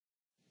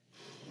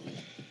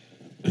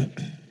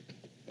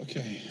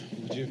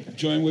Would you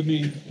join with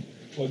me?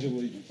 Pledge of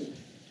allegiance.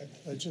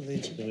 Pledge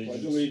allegiance.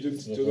 Pledge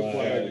allegiance to the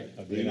flag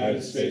of the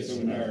United States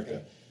of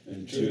America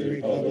and to the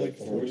republic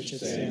for which it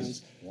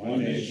stands,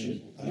 one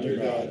nation, under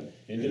God,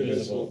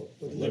 indivisible,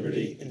 with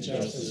liberty and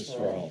justice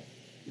for all.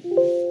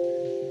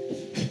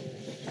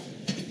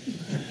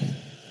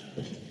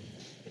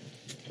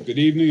 Good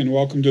evening and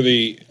welcome to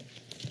the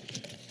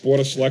Board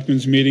of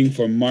Selectmen's meeting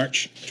for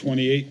March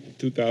 28,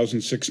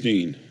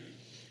 2016.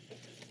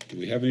 Do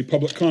we have any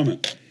public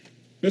comment?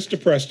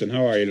 Mr. Preston,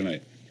 how are you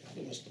tonight?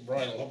 Mr.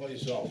 Bridle, how about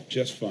yourself?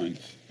 Just fine.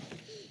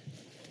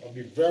 I'll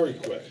be very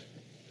quick.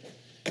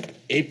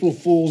 April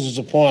Fool's is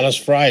upon us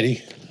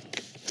Friday,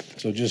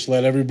 so just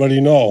let everybody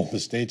know the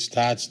state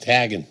starts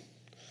tagging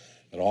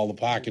at all the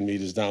parking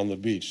meters down the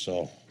beach,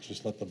 so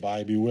just let the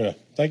buyer beware.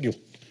 Thank you.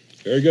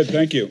 Very good,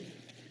 thank you.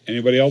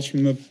 Anybody else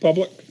from the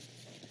public?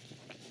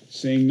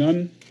 Seeing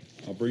none,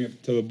 I'll bring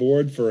it to the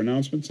board for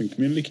announcements and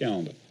community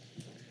calendar.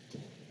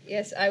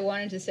 Yes, I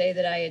wanted to say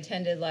that I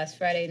attended last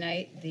Friday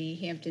night the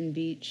Hampton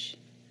Beach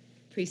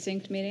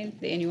precinct meeting,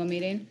 the annual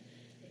meeting.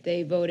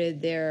 They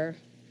elected their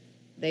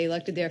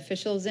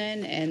officials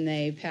in, and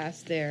they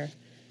passed their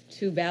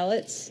 2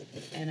 ballots.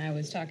 And I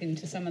was talking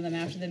to some of them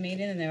after the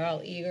meeting, and they're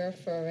all eager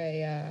for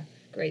a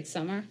great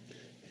summer.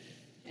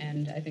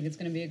 And I think it's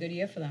going to be a good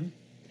year for them.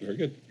 Very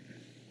good.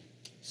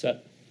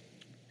 Set.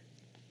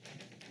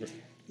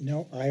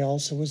 No, I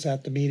also was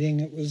at the meeting.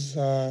 It was,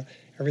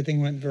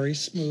 everything went very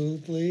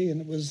smoothly,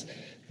 and it was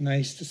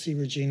nice to see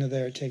Regina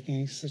there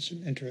taking such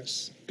an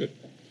interest. Good.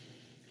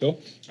 Bill?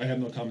 I have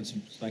no comments.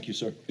 Thank you,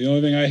 sir. The only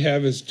thing I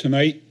have is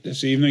tonight,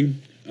 this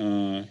evening,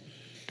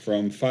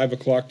 from 5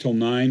 o'clock till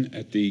 9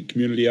 at the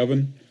Community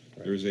Oven.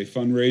 There is a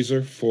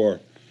fundraiser for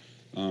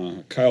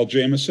Kyle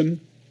Jameson,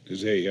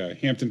 who's a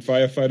Hampton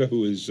firefighter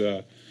who is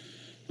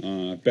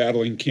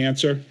battling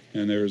cancer,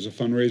 and there is a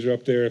fundraiser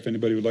up there. If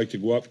anybody would like to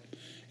go up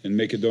and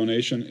make a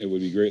donation, it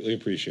would be greatly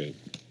appreciated.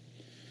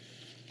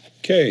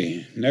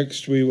 Okay,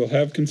 next we will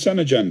have consent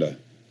agenda.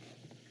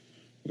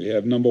 We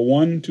have number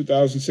 1,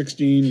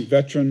 2016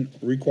 veteran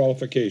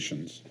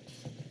requalifications.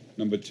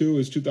 Number 2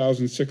 is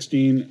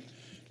 2016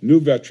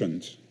 new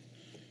veterans.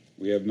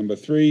 We have number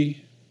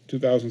 3,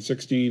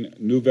 2016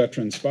 new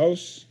veteran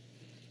spouse.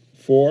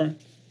 4,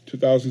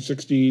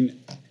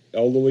 2016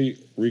 elderly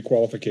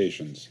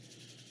requalifications.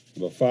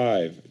 Number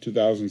 5,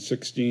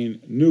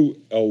 2016 new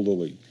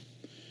elderly.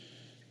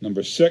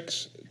 Number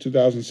 6,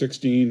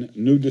 2016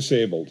 new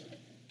disabled.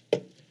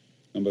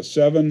 Number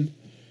 7,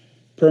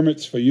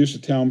 permits for use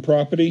of town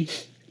property.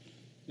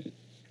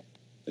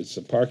 It's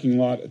a parking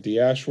lot at the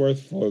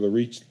Ashworth for the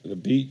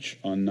beach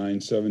on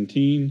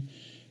 9/17,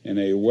 and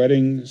a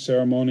wedding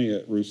ceremony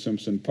at Ruth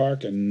Simpson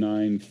Park on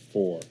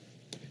 9/4.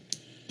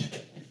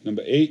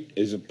 Number 8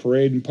 is a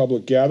parade and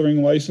public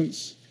gathering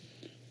license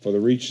for the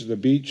Reach of the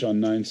Beach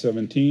on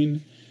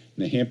 9/17, and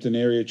the Hampton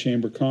Area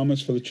Chamber of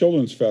Commerce for the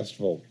Children's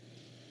Festival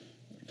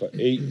for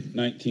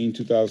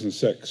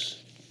 8/19/2006.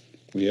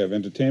 We have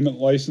entertainment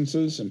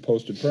licenses and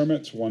posted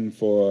permits, 1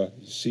 for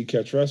Sea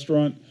Catch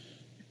Restaurant,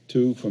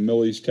 2 for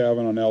Millie's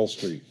Tavern on L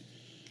Street.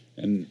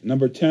 And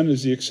number 10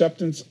 is the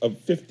acceptance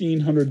of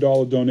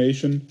 $1,500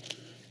 donation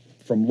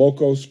from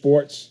Loco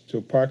Sports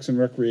to Parks and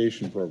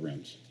Recreation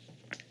programs.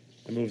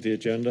 I move the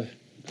agenda.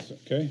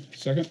 Okay,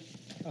 second?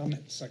 I'll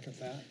second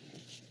that.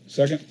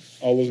 Second,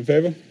 all those in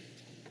favor?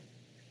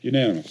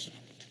 Unanimous.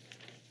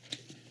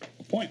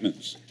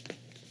 Appointments.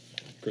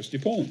 Christy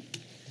Pullen.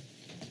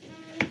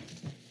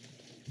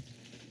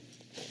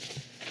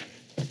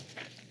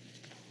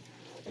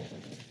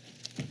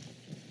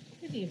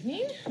 Good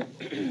evening.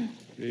 Good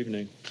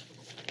evening.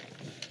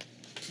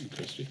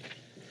 Christy. I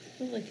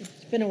feel like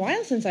it's been a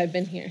while since I've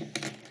been here.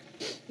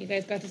 You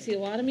guys got to see a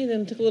lot of me,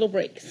 then took a little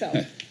break. So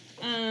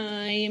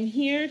I am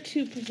here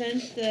to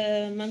present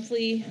the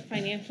monthly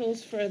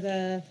financials for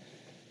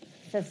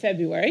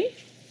February.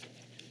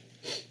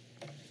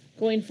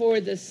 Going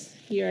forward this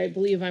year, I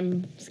believe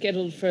I'm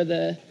scheduled for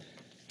the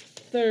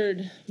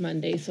 3rd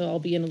Monday, so I'll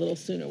be in a little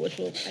sooner, which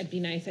will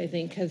be nice, I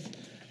think, because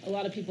a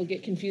lot of people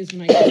get confused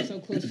when I get so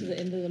close to the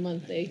end of the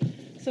month. They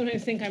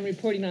sometimes think I'm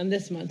reporting on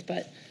this month,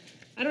 but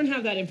I don't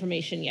have that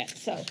information yet.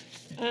 So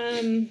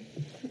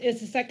it's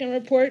the second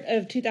report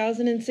of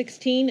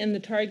 2016, and the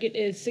target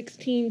is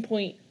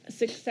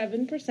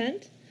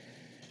 16.67%.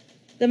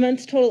 The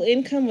month's total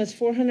income was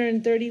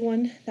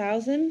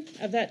 $431,000.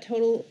 Of that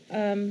total,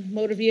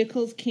 motor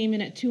vehicles came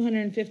in at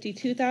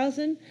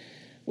 $252,000,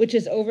 which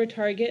is over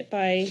target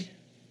by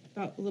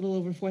about a little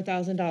over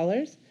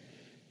 $4,000.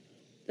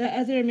 The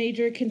other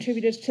major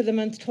contributors to the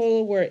month's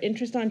total were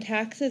interest on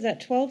taxes at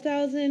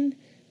 $12,000,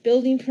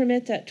 building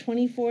permits at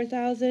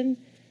 $24,000,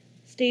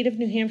 State of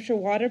New Hampshire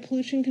water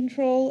pollution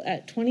control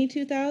at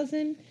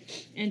 $22,000,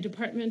 and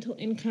departmental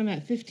income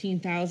at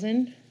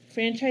 $15,000.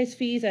 Franchise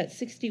fees at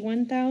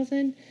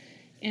 $61,000,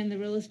 and the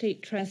real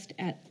estate trust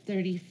at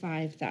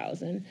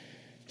 $35,000.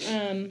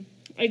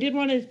 I did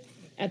want to,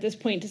 at this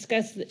point,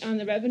 discuss on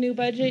the revenue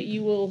budget.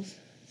 You will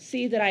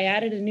see that I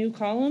added a new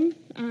column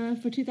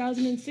for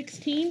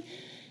 2016,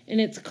 and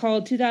it's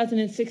called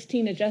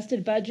 2016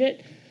 Adjusted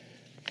Budget.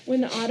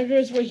 When the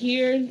auditors were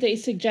here, they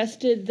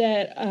suggested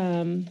that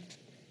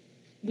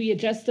we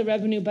adjust the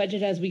revenue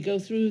budget as we go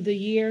through the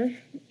year.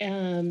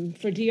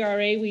 For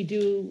DRA, we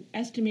do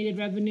estimated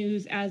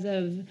revenues as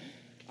of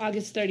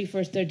August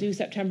 31st. They're due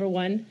September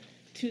 1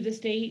 to the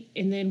state.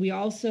 And then we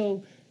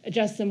also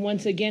adjust them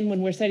once again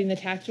when we're setting the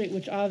tax rate,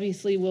 which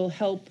obviously will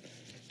help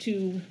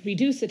to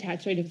reduce the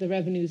tax rate if the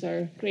revenues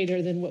are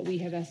greater than what we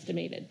have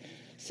estimated.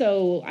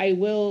 So I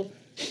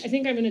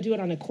think I'm going to do it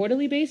on a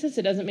quarterly basis.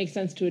 It doesn't make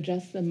sense to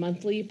adjust them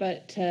monthly,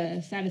 but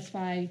to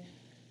satisfy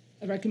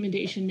a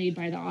recommendation made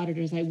by the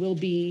auditors, I will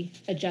be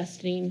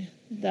adjusting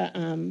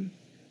the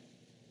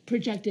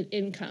projected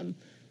income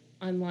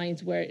on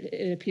lines where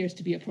it appears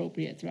to be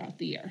appropriate throughout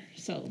the year.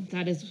 So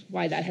that is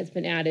why that has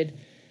been added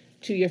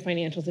to your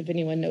financials, if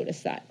anyone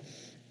noticed that.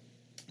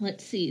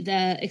 Let's see,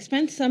 the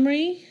expense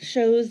summary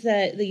shows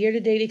that the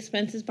year-to-date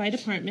expenses by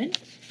department.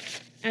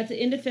 At the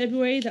end of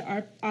February,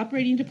 the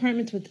operating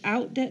departments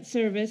without debt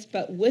service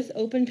but with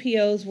open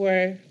POs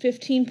were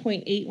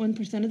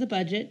 15.81% of the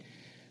budget,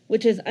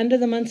 which is under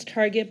the month's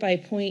target by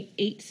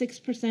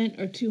 0.86%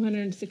 or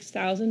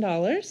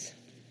 $206,000.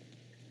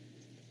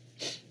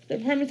 The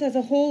departments as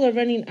a whole are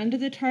running under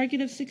the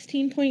target of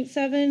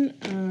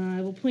 16.7.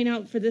 I will point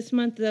out for this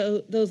month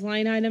those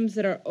line items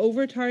that are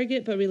over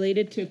target but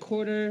related to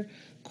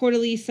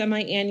quarterly,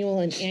 semi-annual,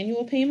 and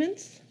annual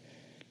payments.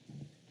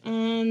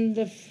 On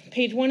the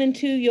page 1 and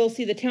 2, you'll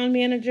see the town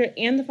manager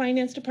and the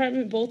finance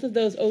department. Both of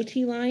those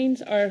OT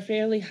lines are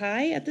fairly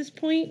high at this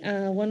point.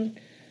 One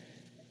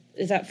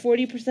is at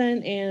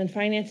 40% and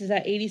finance is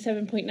at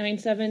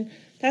 87.97.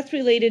 That's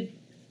related.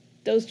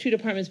 Those two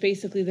departments,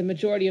 basically, the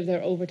majority of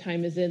their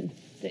overtime is in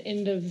the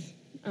end of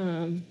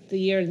the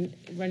year and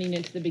running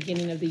into the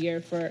beginning of the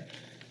year for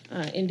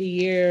end of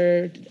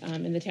year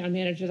in the town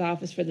manager's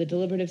office for the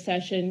deliberative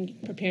session,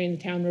 preparing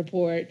the town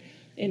report.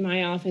 In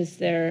my office,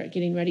 they're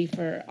getting ready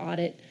for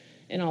audit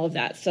and all of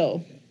that.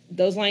 So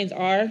those lines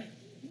are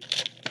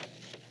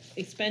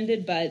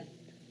expended, but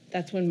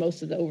that's when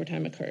most of the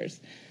overtime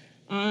occurs.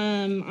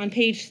 On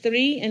page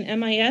 3 in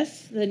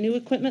MIS, the new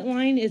equipment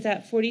line is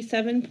at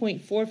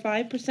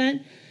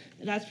 47.45%.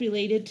 That's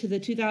related to the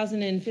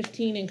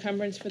 2015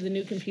 encumbrance for the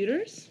new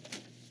computers.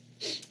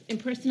 In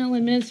personnel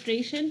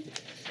administration,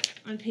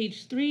 on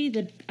page 3,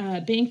 the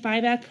bank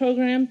buyback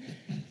program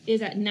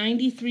is at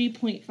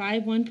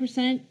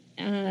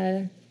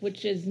 93.51%,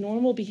 which is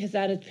normal because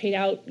that is paid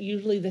out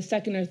usually the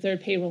second or third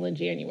payroll in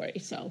January.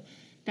 So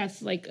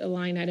that's like a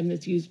line item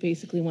that's used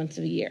basically once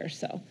a year.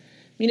 So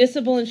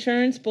municipal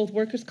insurance, both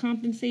workers'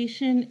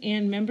 compensation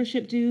and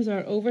membership dues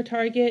are over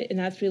target, and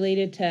that's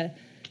related to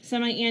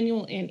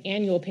semi-annual and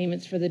annual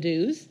payments for the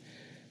dues.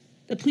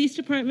 The police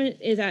department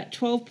is at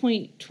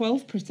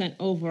 12.12%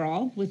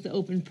 overall with the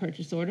open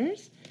purchase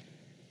orders.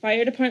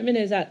 Fire department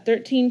is at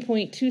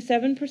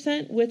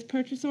 13.27% with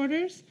purchase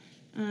orders.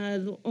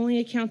 The only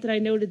account that I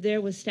noted there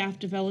was staff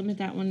development.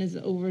 That one is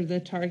over the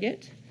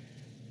target.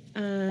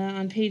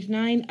 On page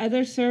 9,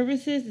 other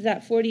services is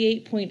at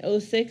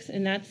 48.06,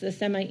 and that's the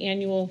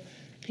semi-annual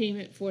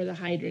payment for the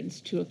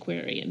hydrants to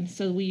Aquarian.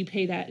 So we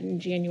pay that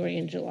in January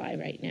and July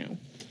right now.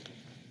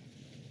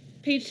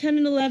 Page 10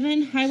 and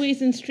 11,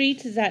 highways and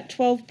streets is at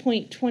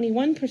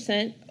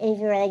 12.21%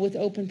 overall with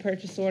open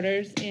purchase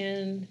orders,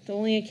 and the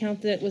only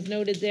account that was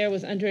noted there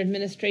was under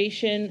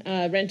administration,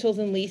 rentals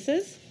and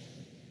leases.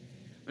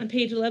 On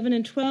page 11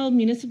 and 12,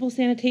 municipal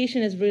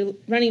sanitation is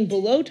running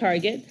below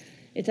target.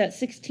 It's at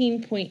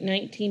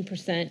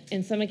 16.19%,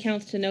 and some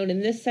accounts to note in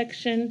this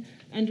section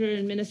under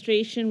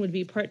administration would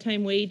be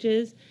part-time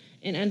wages,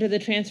 and under the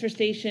transfer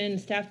station,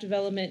 staff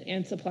development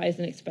and supplies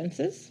and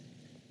expenses.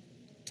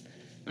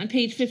 On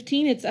page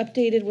 15, it's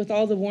updated with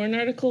all the warrant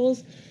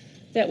articles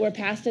that were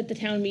passed at the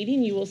town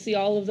meeting. You will see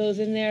all of those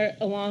in there,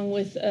 along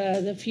with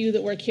the few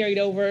that were carried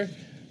over.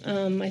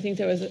 I think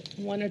there was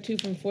 1 or 2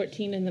 from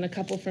 14 and then a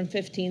couple from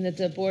 15 that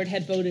the board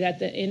had voted at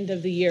the end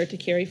of the year to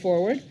carry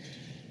forward.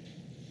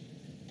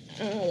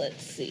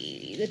 Let's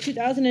see. The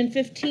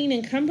 2015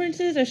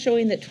 encumbrances are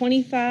showing that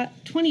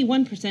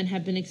 21%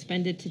 have been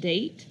expended to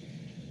date.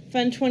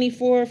 Fund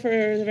 24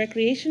 for the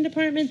Recreation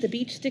Department, the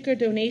beach sticker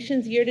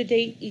donations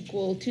year-to-date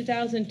equal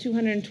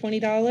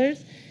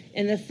 $2,220,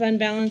 and the fund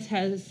balance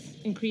has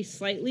increased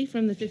slightly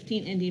from the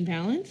 15 ending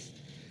balance.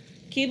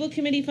 Cable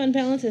Committee fund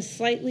balance is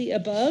slightly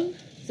above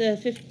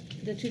the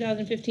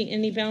 2015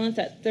 ending balance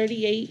at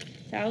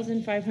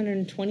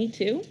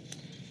 $38,522.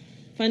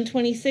 Fund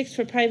 26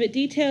 for private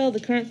detail, the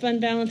current fund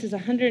balance is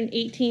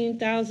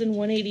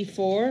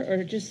 $118,184,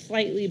 or just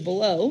slightly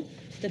below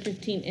the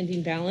 15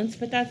 ending balance,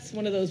 but that's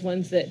one of those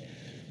ones that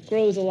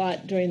grows a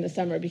lot during the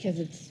summer because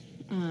it's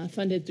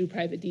funded through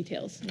private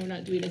details. We're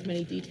not doing as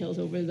many details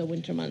over the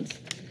winter months.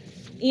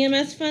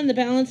 EMS fund, the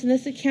balance in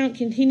this account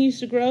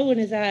continues to grow and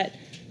is at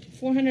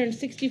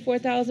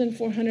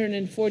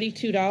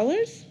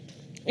 $464,442.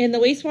 And the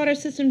wastewater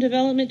system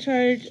development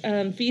charge,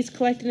 fees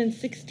collected in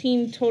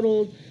 16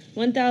 totaled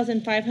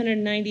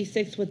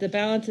 $1,596, with the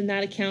balance in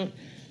that account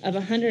of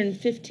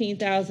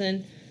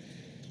 $115,000.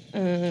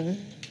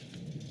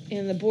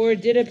 And the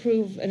board did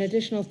approve an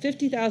additional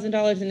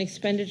 $50,000 in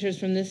expenditures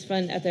from this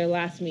fund at their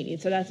last meeting,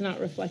 so that's not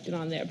reflected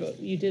on there, but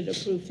you did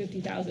approve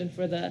 $50,000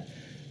 for the,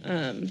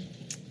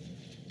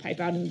 pipe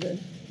out in the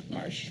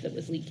marsh that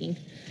was leaking.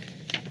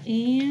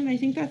 And I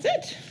think that's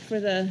it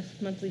for the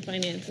monthly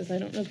finances. I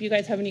don't know if you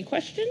guys have any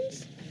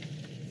questions?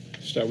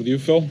 Start with you,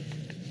 Phil.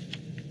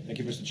 Thank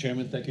you, Mr.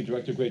 Chairman. Thank you,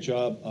 Director. Great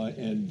job.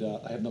 And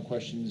I have no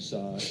questions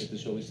at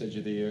this early stage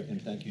of the year.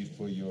 And thank you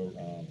for your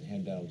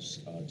handouts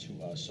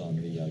to us on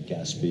the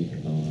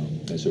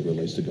GASB as it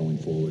relates to going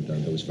forward.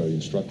 That was very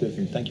instructive,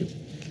 and thank you.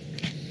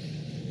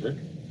 Rick?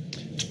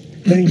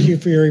 Thank you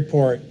for your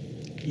report.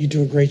 You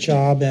do a great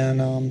job,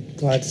 and I'm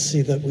glad to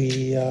see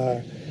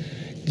that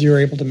you're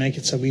able to make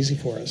it so easy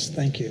for us.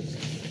 Thank you.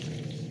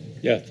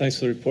 Yeah, thanks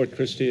for the report,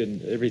 Christie,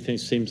 and everything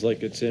seems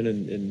like it's in,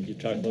 and you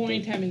talk about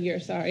Boring time of year,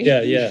 sorry.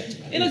 Yeah, yeah.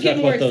 It'll You get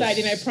talk more about those-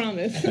 exciting, I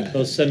promise.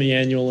 those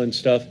semi-annual and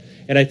stuff.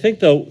 And I think,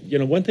 though,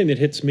 one thing that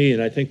hits me,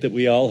 and I think that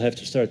we all have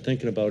to start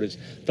thinking about is,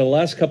 for the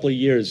last couple of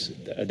years,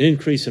 an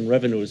increase in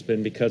revenue has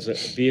been because of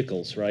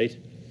vehicles, right?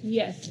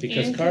 Yes.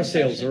 Because and car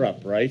sales construction. are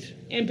up, right?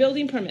 And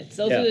building permits,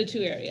 those Yeah. are the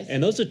two areas.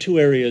 And those are two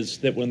areas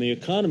that when the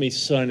economy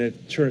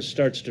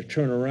starts to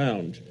turn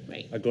around,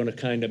 Right. are going to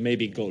kind of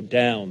maybe go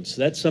down.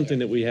 So that's something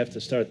that we have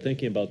to start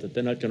thinking about, that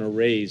they're not going to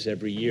raise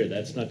every year.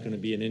 That's not going to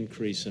be an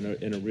increase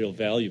in a real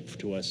value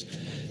to us.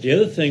 The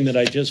other thing that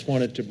I just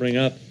wanted to bring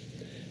up,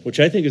 which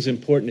I think is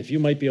important, if you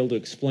might be able to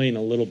explain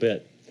a little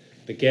bit,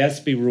 the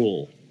GASB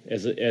rule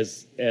as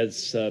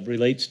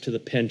relates to the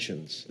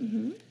pensions.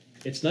 Mm-hmm.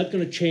 It's not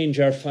going to change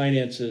our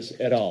finances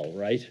at all,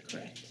 right?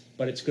 Correct.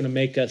 But it's going to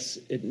make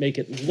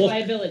it look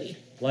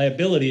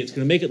Liability. It's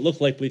going to make it look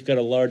like we've got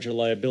a larger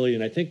liability,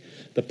 and I think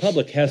the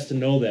public has to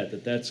know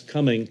that that's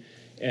coming,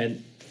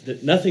 and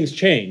that nothing's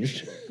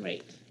changed.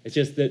 Right. It's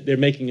just that they're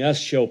making us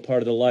show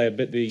part of the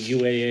liability, the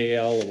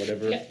UAAL or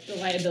whatever, Yep, the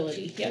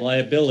liability, yep.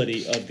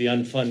 liability of the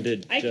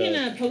unfunded. I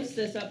can post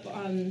this up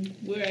on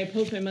where I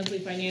post my monthly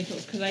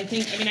financials, because I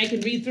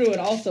can read through it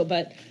also,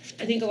 but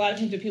I think a lot of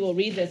times when people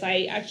read this,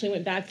 I actually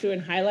went back through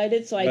and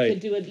highlighted, so I Right. could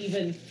do an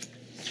even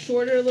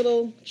shorter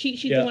little cheat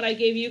sheet Yeah. than what I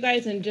gave you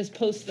guys, and just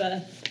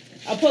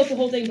I'll post the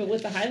whole thing, but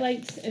with the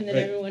highlights, and then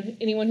Right.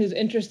 anyone who's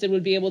interested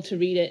would be able to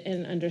read it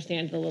and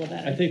understand it a little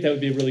better. I think that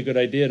would be a really good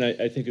idea, and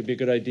I think it'd be a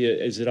good idea.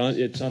 It's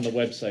on the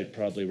website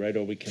probably, right?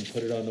 Or we can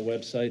put it on the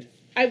website?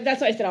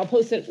 That's why I said I'll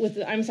post it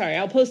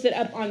I'll post it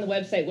up on the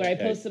website where I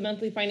Okay. post the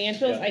monthly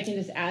financials. Yeah. I can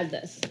just add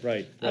this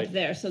Right, up right.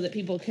 there so that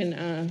people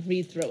can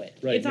read through it.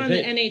 Right. It's on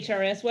If the it-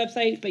 NHRS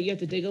website, but you have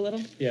to dig a little.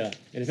 Yeah,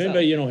 and if So-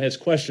 anybody, has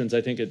questions, I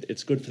think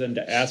it's good for them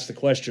to ask the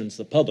questions,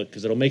 the public,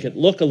 because it'll make it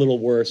look a little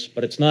worse,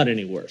 but it's not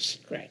any worse.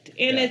 Correct.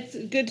 And Yeah. it's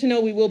good to know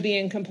we will be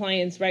in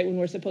compliance right when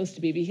we're supposed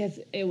to be,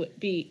 because it would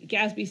be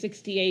GASB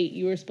 68,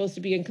 you were supposed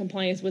to be in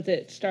compliance with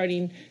it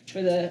starting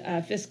for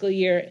the fiscal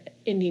year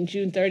ending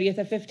June 30th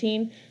of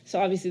 15. So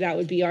obviously that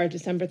would be our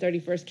December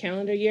 31st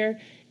calendar year.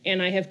 And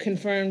I have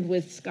confirmed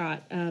with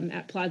Scott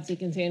at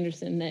Plodzik and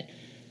Sanderson that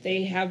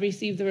they have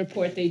received the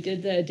report. They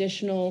did the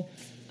additional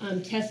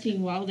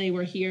testing while they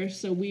were here,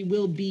 so we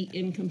will be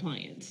in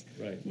compliance.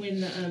 Right.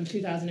 When the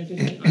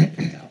 2015 audit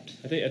comes out.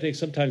 I think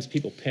sometimes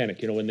people panic,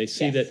 when they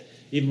see Yes. that,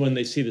 even when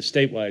they see the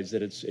statewide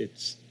that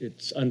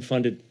it's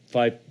unfunded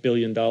 $5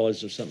 billion or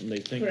something, they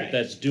think that Correct.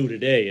 that's due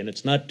today, and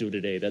it's not due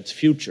today. That's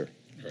future.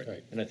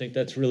 Right. And I think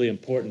that's really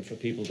important for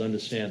people to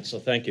understand. So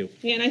thank you.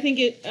 Yeah, and I think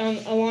it,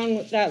 along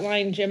with that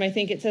line, Jim, I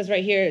think it says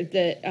right here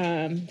that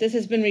this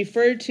has been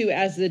referred to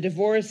as the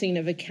divorcing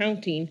of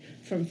accounting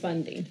from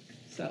funding.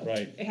 So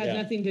Right, it has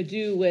yeah. nothing to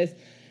do with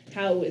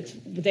how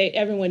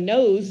everyone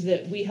knows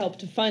that we help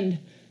to fund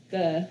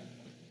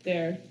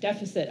their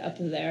deficit up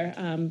there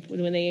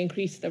when they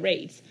increase the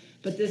rates.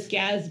 But this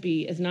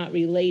GASB is not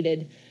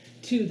related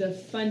to the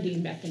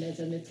funding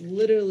mechanism. It's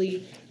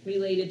literally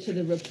related to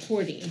the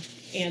reporting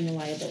and the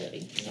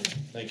liability. So.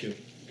 Thank you.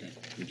 Okay.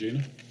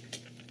 Regina?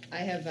 I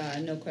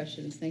have no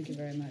questions. Thank you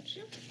very much.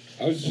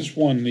 I was just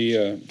one,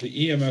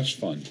 the EMS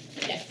fund.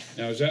 Yes.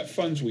 Now, is that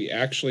funds we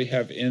actually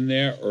have in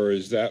there, or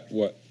is that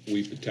what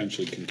we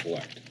potentially can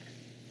collect?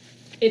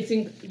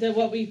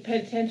 What we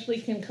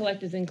potentially can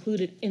collect is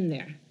included in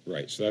there.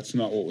 Right, so that's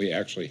not what we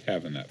actually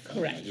have in that fund.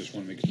 I Correct. just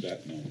want to make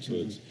that known, so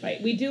it's, Right,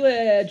 we do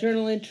a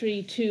journal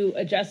entry to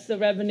adjust the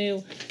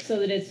revenue so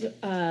that it's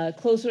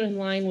closer in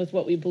line with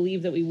what we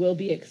believe that we will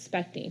be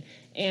expecting.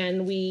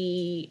 And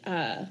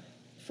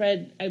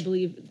Fred, I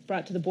believe,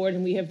 brought to the board,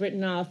 and we have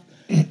written off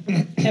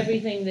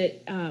everything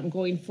that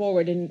going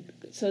forward, and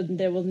so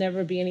there will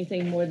never be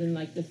anything more than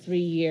like the 3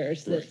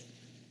 years that's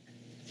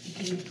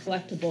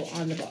collectible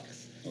on the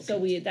books. So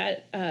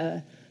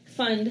that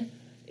fund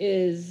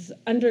is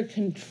under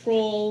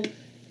control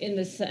in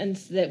the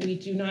sense that we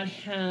do not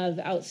have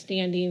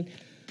outstanding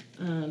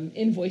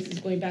invoices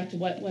going back to,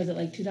 what was it,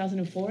 like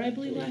 2004, I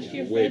believe, last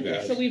year, way Fred?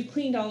 back. So we've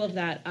cleaned all of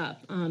that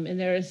up, and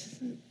there's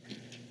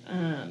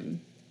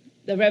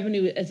the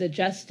revenue is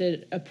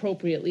adjusted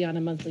appropriately on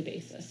a monthly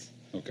basis.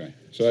 okay.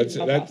 So that's,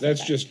 Help offset that's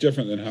that. just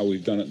different than how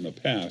we've done it in the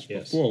past.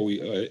 Yes. Before,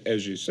 we,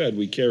 as you said,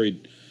 we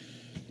carried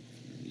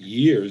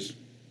years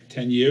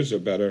 10 years or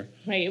better.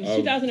 Right, it was of-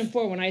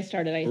 2004 when I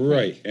started, I think.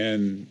 Right,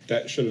 and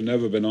that should have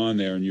never been on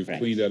there, and you've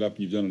Correct. cleaned that up,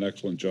 and you've done an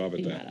excellent job at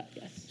Clean that. that up,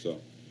 yes. So,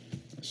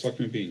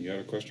 Selectman Bean, you had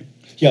a question?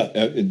 Yeah,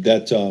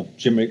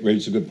 Jim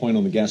raised a good point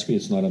on the gas fee.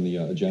 It's not on the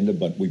agenda,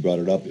 but we brought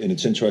it up. And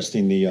it's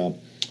interesting, the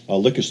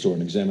liquor store,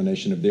 an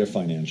examination of their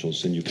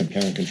financials, and you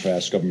compare and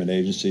contrast government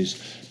agencies.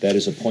 That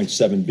is a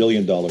 $0.7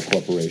 billion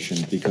corporation.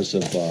 Because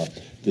of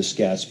this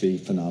gas fee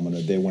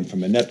phenomena, they went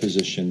from a net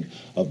position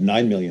of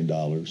 $9 million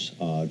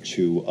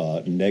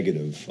to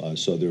negative.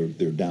 So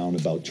they're down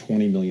about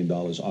 $20 million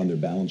on their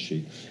balance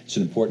sheet. It's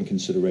an important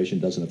consideration,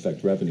 doesn't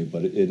affect revenue,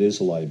 but it is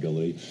a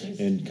liability.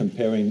 And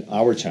comparing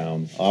our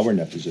town, our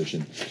net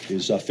position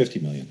is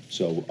 $50 million.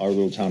 So our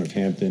little town of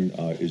Hampton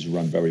is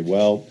run very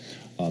well.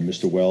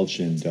 Mr. Welch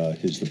and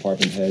his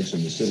department heads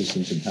and the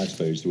citizens and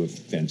taxpayers do a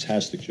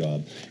fantastic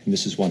job. And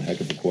this is one heck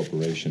of a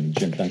corporation.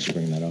 Jim, thanks for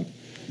bringing that up.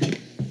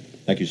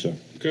 Thank you, sir.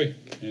 Okay,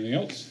 anything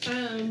else?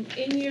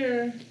 In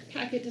your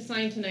packet to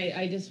sign tonight,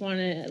 I just want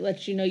to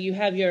let you know you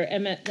have your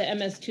the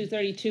MS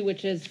 232,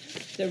 which is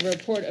the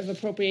report of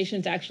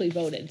appropriations actually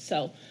voted.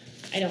 So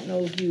I don't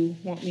know if you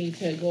want me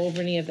to go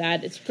over any of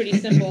that. It's pretty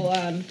simple.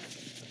 I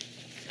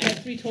have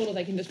 3 totals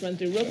I can just run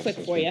through real quick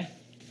for you.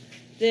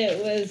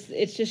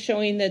 It's just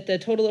showing that the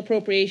total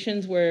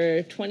appropriations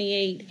were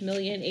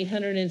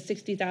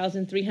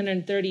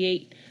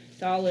 $28,860,338.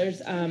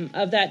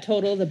 Of that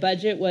total, the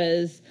budget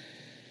was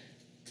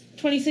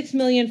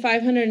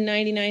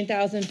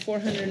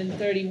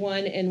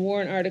 $26,599,431, and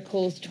warrant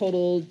articles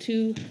totaled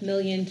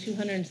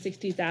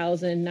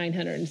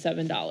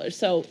 $2,260,907.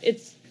 So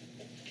it's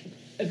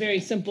a very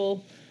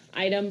simple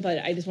item, but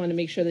I just wanted to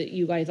make sure that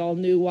you guys all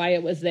knew why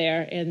it was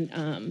there,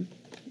 and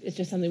it's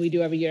just something we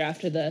do every year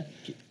after the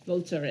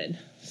votes are in.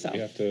 So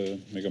You have to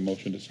make a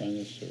motion to sign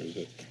this, or is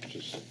it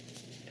just,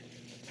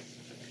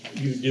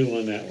 You do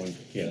on that one,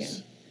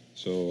 yes.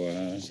 so,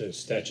 It says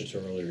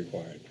statutorily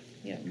required.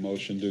 yeah.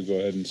 motion to go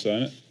ahead and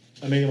sign it?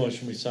 I make a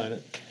motion, we sign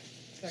it.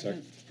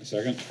 Second.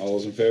 Second, all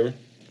those in favor?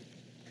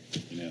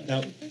 Yeah.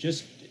 Now,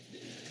 just,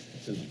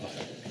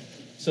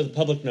 so the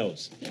public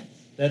knows,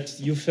 that's,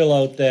 you fill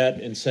out that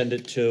and send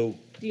it to,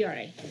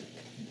 DRA,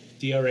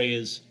 DRA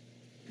is,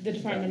 the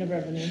Department of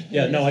Revenue.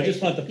 yeah, no, I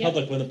just want the Yep.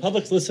 public, when the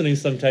public's listening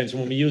sometimes,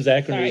 when we use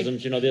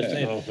acronyms, you know, they're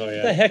saying, Oh, what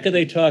yeah. the heck are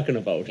they talking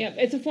about? Yep,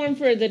 it's a form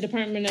for the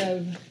Department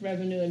of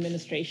Revenue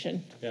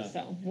Administration. Yeah.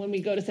 So when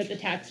we go to set the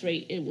tax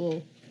rate, it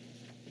will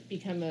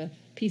become a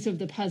piece of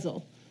the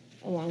puzzle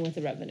along with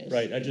the revenues.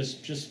 Right, I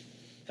just,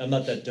 I'm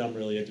not that dumb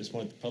really, I just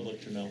want the public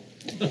to know.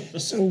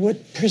 So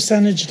what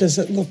percentage does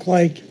it look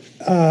like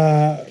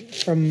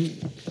from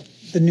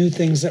the new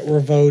things that were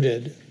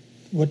voted?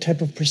 What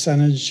type of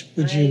percentage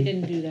would I you?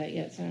 didn't do that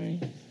yet, sorry.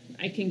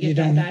 I can You get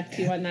that don't- back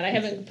to you on that. I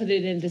haven't put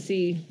it in to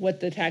see what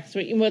the tax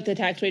rate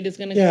is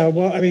gonna Yeah, go.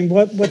 well, I mean,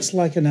 what's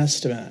like an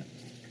estimate?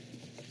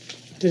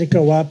 Did it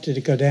go up? Did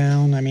it go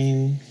down? I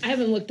mean, I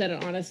haven't looked at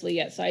it honestly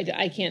yet, so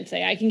I can't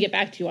say. I can get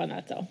back to you on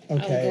that though. I'll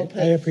Okay, go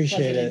put- I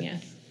appreciate plug in, it.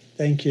 Yes.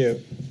 thank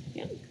you.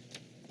 Yeah.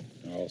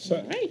 All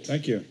set. All right.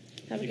 Thank you.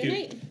 Have a Thank good you.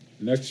 night.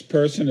 Next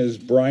person is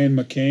Brian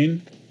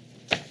McCain,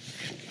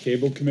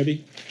 Cable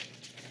Committee.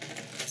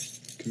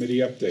 Committee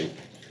update.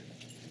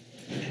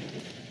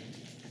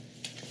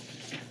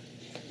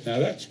 Now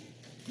that's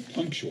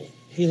punctual.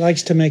 He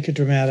likes to make a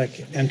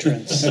dramatic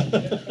entrance.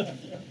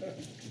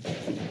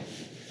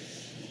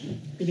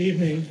 Good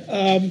evening.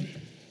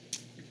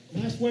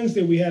 Last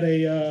Wednesday, we had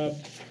our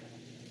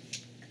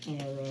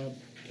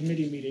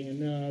committee meeting,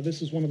 and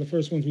this is one of the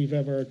first ones we've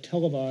ever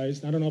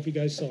televised. I don't know if you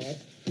guys saw it.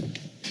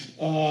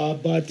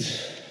 But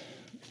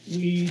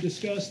we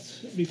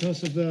discussed,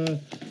 because of the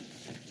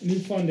new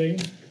funding,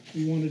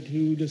 we wanted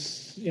to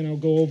just,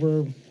 go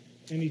over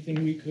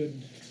anything we could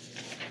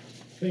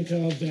think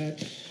of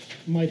that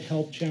might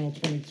help Channel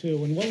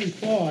 22. And what we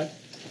thought,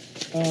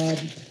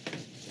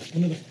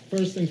 one of the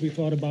first things we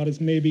thought about is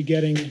maybe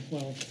getting,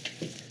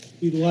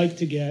 we'd like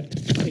to get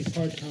a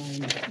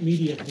part-time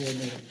media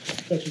coordinator,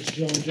 such as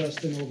Joan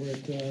Justin over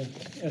at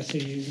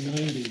SAU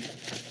 90.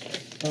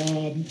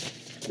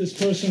 This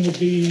person would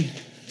be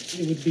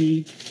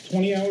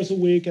 20 hours a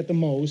week at the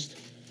most,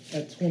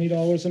 at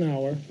 $20 an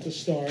hour to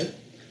start.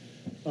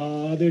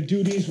 Their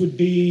duties would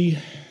be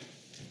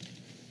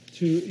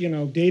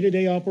to,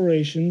 day-to-day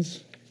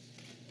operations.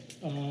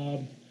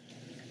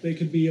 They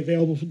could be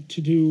available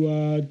to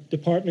do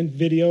department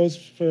videos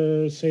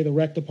for, say, the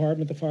rec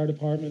department, the fire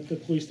department, the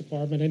police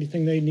department,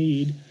 anything they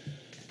need.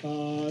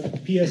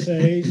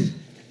 PSAs.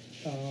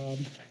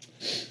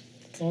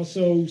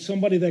 Also,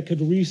 somebody that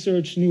could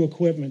research new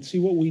equipment, see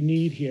what we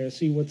need here,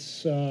 see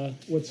what's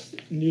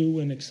new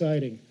and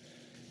exciting.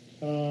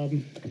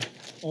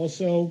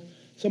 Also,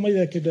 somebody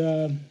that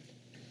could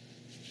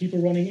keep a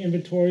running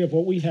inventory of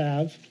what we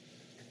have.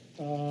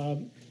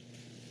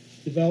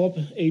 Develop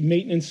a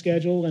maintenance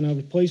schedule and a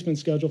replacement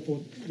schedule for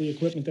the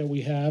equipment that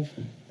we have.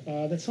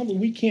 That's something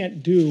we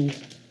can't do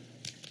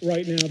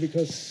right now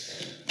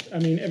because,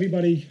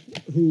 everybody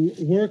who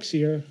works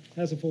here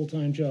has a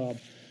full-time job.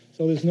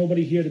 So there's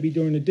nobody here to be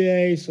during the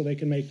day so they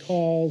can make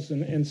calls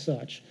and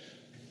such.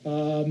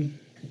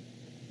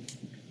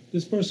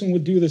 This person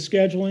would do the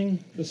scheduling,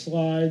 the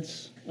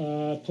slides,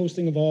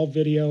 posting of all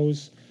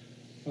videos.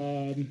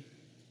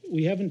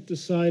 We haven't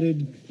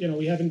decided,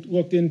 we haven't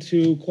looked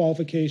into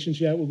qualifications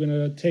yet. We're going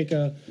to take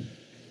a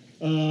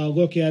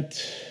look at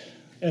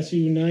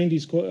SU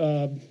 90's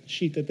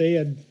sheet that they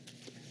had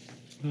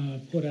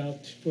put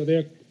out for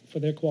their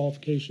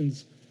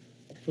qualifications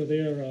for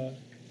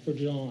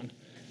John.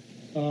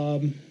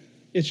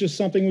 It's just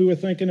something we were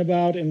thinking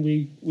about, and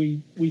we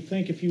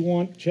think if you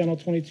want Channel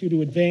 22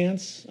 to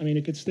advance, I mean,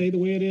 it could stay the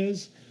way it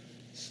is,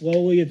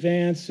 slowly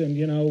advance and,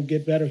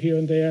 get better here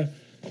and there.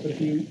 But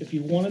if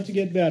you want it to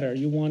get better,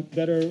 you want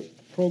better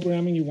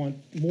programming, you want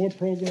more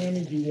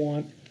programming, you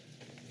want,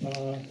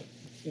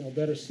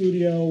 better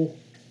studio,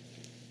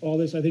 all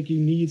this, I think you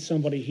need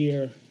somebody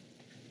here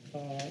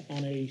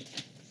on a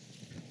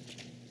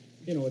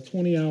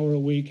 20-hour a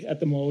week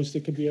at the most.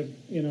 It could be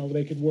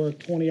they could work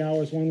 20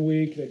 hours one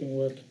week, they can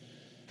work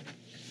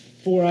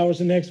 4 hours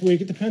the next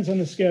week. It depends on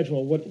the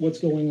schedule, what's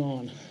going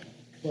on.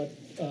 But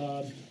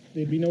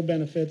there'd be no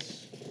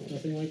benefits,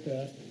 nothing like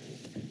that.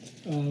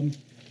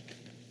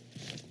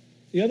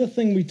 The other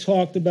thing we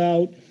talked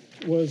about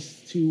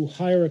was to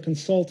hire a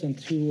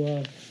consultant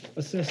to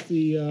assess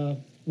the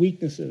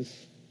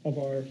weaknesses of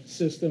our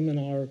system and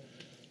our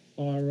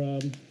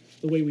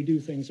the way we do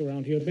things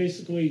around here.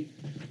 Basically,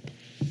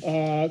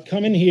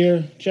 come in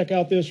here, check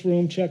out this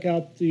room, check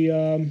out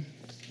the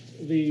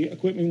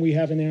equipment we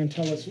have in there, and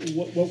tell us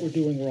what we're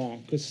doing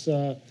wrong. Because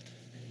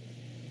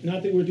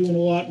not that we're doing a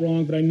lot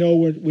wrong, but I know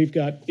we've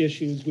got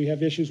issues. We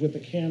have issues with the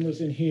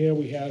cameras in here.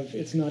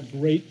 It's not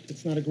great.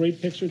 It's not a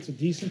great picture. It's a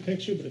decent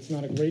picture, but it's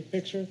not a great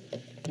picture.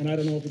 And I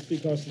don't know if it's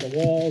because of the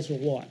walls or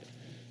what.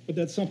 But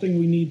that's something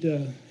we need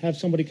to have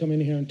somebody come in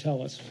here and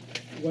tell us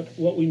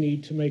what we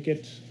need to make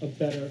it a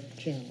better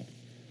channel.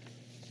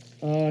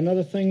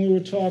 Another thing we were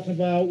talking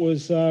about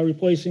was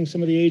replacing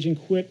some of the aging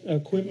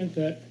equipment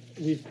that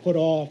we've put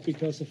off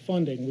because of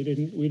funding. We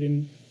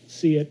didn't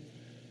see it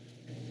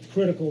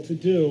critical to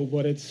do,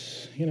 but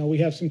it's, we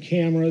have some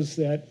cameras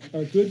that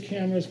are good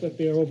cameras, but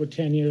they're over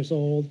 10 years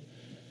old.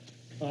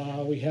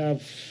 We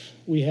have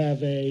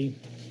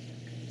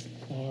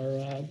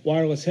our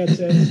wireless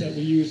headsets that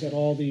we use at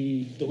all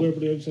the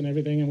deliberatives and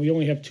everything, and we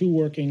only have 2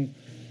 working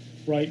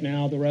right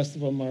now. The rest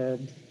of them are,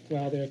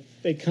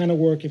 they kind of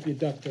work if you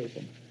duct tape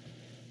them.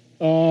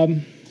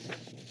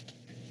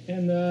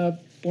 And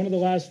one of the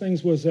last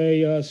things was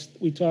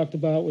we talked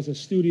about was a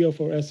studio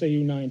for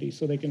SAU 90,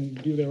 so they can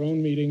do their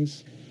own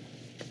meetings.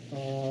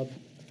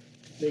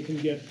 They can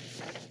get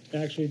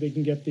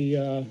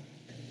the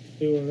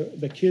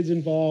kids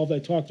involved. I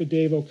talked to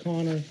Dave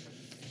O'Connor,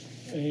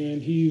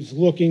 and he's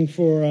looking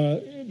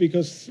for,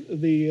 because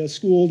the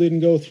school didn't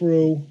go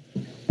through,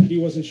 he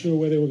wasn't sure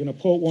where they were going to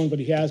put one, but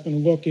he has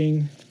been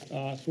looking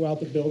throughout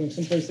the building,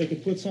 someplace they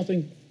could put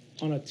something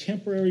on a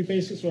temporary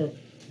basis, or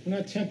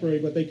not temporary,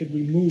 but they could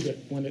remove it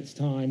when it's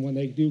time, when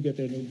they do get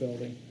their new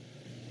building.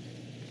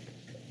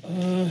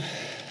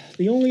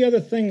 The only other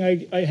thing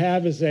I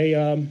have is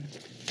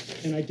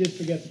and I did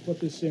forget to put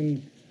this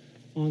in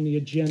on the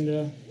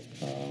agenda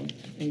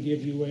and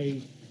give you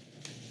a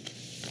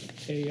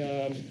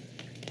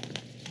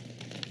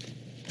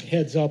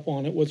heads up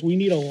on it, was we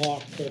need a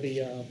lock for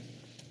the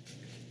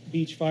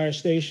beach fire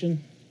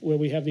station where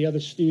we have the other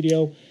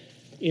studio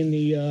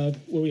where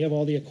we have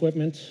all the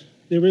equipment.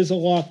 There is a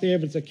lock there,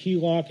 but it's a key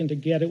lock, and to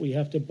get it, we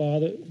have to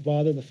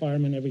bother the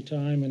firemen every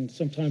time, and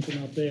sometimes they're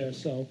not there.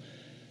 So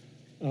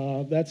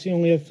that's the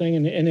only other thing.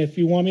 And if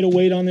you want me to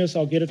wait on this,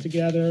 I'll get it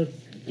together,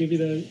 give you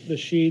the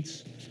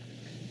sheets.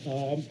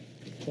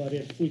 But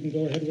if we can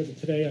go ahead with it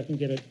today, I can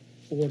get it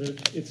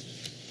ordered.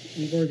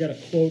 We've already got a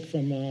quote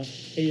from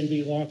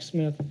A&B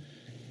Locksmith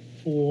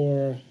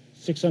for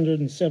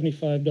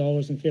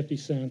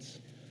 $675.50.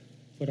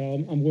 But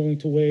I'm willing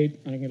to wait.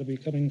 I'm going to be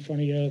coming in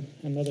front of you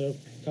another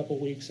couple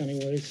weeks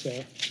anyway, so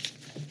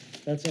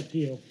that's up to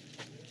you.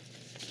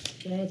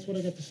 So that's what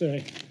I got to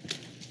say.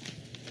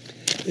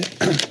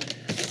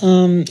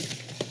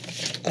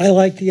 I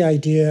like the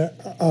idea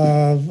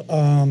of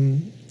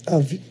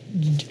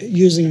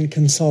using a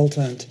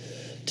consultant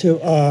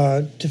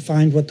to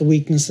find what the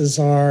weaknesses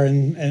are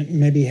and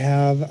maybe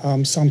have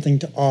something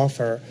to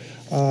offer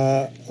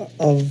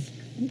of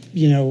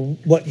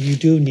what you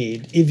do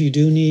need. If you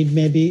do need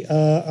maybe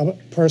a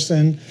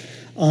person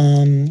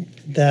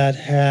that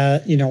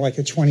had like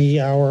a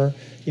 20-hour,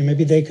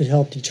 maybe they could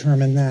help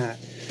determine that.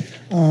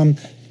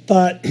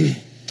 But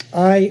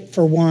I,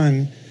 for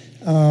one,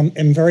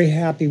 am very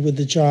happy with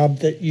the job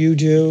that you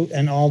do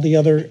and all the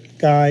other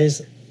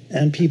guys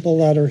and people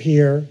that are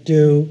here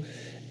do.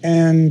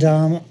 And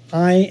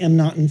I am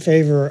not in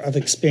favor of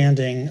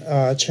expanding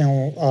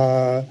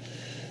Channel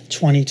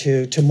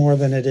 22 to more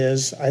than it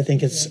is. I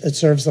think it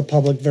serves the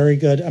public very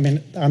good. I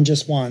mean, I'm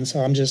just one,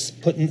 so I'm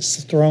just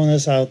throwing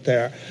this out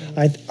there.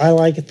 I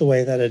like it the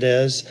way that it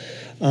is.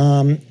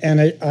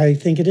 And I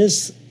think it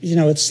is,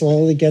 it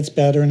slowly gets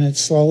better and it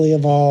slowly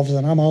evolves,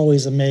 and I'm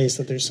always amazed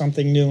that there's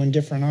something new and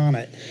different on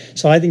it.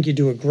 So I think you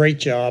do a great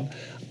job.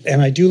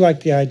 And I do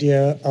like the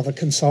idea of a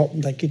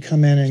consultant that could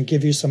come in and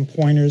give you some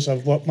pointers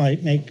of what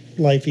might make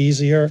life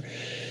easier.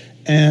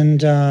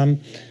 And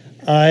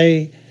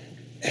I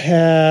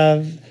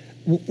have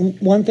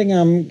one thing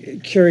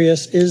I'm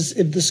curious is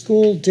if the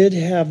school did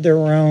have their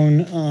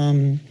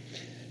own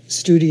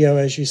studio,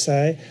 as you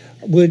say,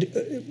 would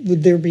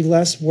there be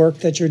less work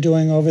that you're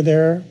doing over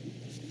there?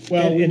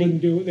 Well, we Any-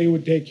 wouldn't do, they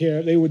would take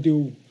care, they would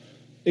do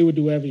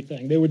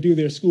everything. They would do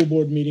their school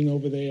board meeting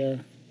over there.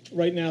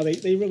 Right now,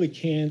 they really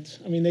can't.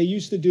 I mean, they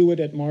used to do it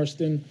at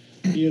Marston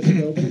years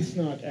ago, but it's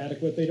not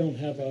adequate. They don't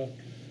have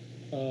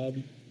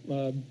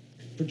a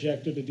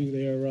projector to do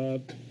their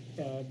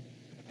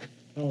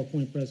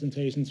PowerPoint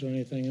presentations or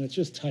anything, and it's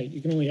just tight.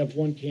 You can only have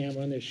one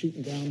camera, and they're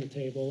shooting down the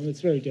table, and it's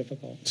very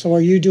difficult. So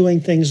are you doing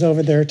things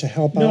over there to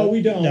help out? No,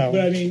 we don't. No.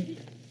 But I mean,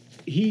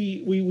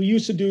 we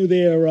used to do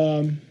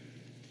their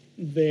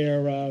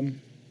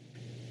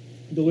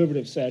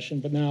deliberative session,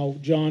 but now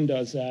John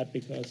does that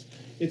because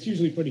it's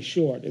usually pretty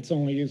short. It's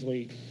only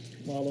usually,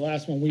 well, the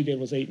last one we did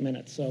was 8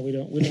 minutes, so we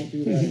don't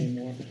do that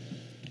anymore.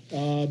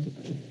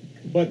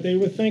 But they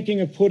were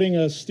thinking of putting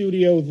a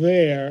studio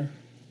there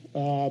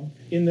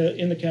in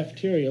the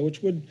cafeteria,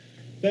 which would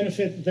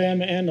benefit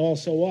them and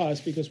also us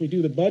because we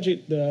do the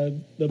budget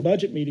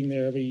meeting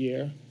there every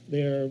year,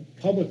 their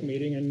public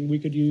meeting, and we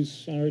could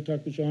use. I already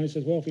talked to John. He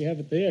says, "Well, if you have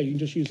it there, you can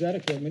just use that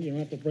equipment. You don't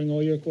have to bring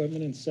all your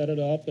equipment and set it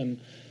up and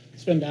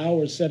spend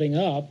hours setting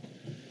up."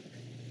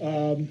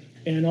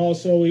 And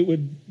also, it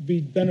would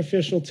be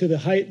beneficial to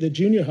the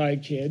junior high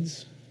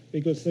kids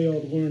because they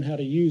all learn how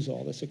to use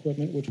all this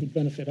equipment, which would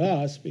benefit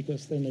us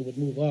because then they would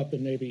move up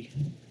and maybe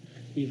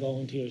be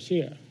volunteers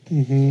here.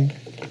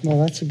 Well,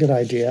 that's a good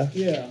idea.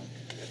 Yeah.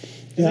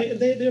 Yeah.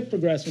 They're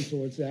progressing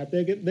towards that.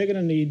 They're going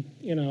to need,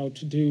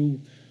 to do.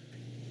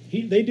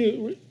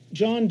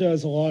 John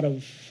does a lot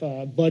of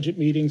budget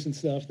meetings and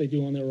stuff. They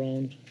do on their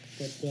own,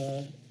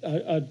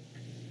 but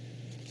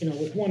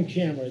with one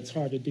camera, it's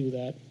hard to do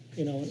that.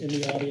 And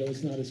the audio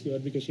is not as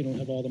good because you don't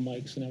have all the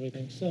mics and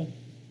everything. So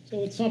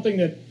it's something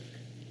that,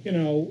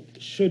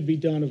 should be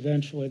done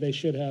eventually. They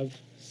should have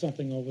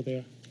something over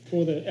there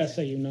for the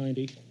SAU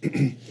 90.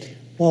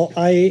 Well,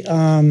 I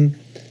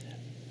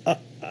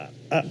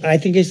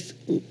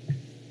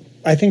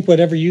think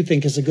whatever you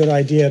think is a good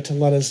idea to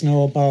let us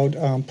know about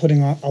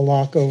putting a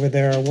lock over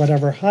there or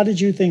whatever. How did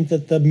you think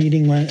that the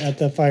meeting went at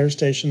the fire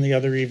station the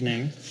other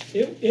evening?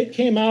 It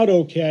came out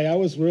okay. I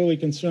was really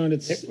concerned.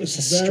 It's very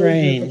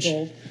strange.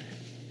 difficult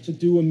to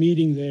do a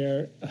meeting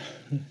there.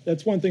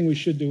 That's one thing we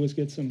should do is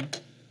get some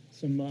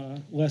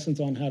lessons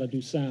on how to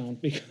do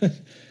sound because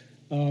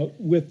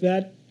with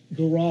that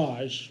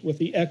garage with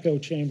the echo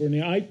chamber in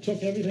there, I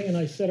took everything and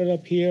I set it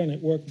up here and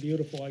it worked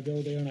beautiful. I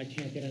go there and I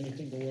can't get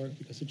anything to work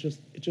because it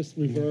just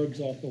reverbs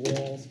off the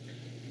walls.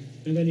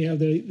 And then you have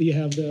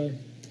the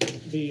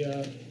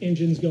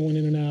engines going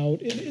in and out.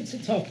 It's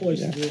a tough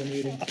place to do a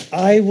meeting.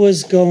 I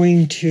was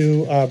going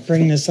to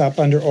bring this up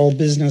under old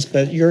business,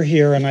 but you're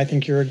here, and I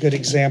think you're a good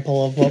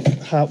example of what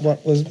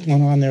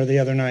went on there the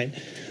other night.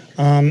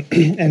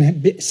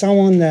 And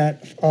someone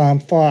that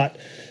fought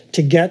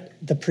to get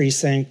the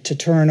precinct to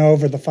turn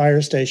over the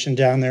fire station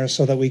down there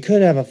so that we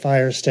could have a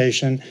fire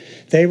station,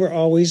 they were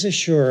always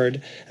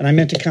assured, and I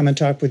meant to come and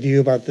talk with you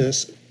about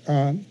this,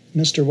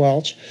 Mr.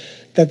 Welch,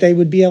 that they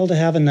would be able to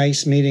have a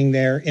nice meeting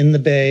there in the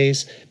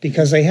bays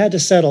because they had to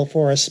settle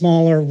for a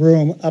smaller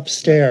room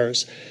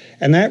upstairs.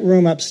 And that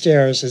room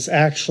upstairs is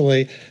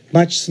actually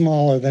much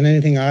smaller than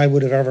anything I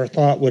would have ever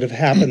thought would have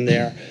happened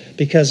there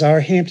because our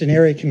Hampton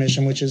Area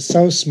Commission, which is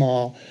so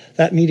small,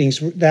 that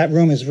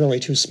room is really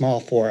too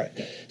small for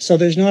it. So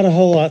there's not a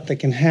whole lot that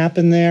can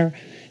happen there.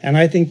 And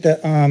I think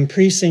the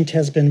precinct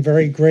has been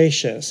very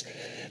gracious.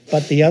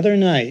 But the other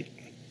night,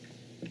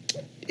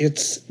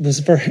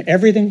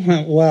 everything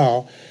went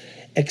well,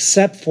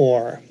 except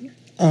for,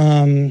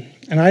 and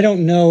I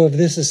don't know if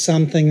this is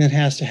something that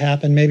has to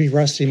happen. Maybe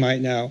Rusty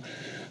might know.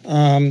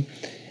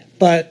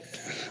 But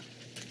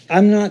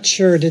I'm not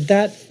sure. Did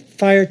that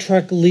fire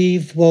truck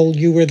leave while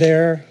you were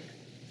there?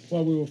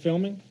 While we were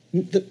filming?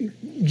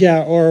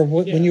 Yeah, or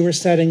when you were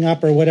setting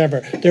up or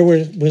whatever.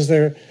 Was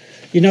there,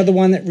 the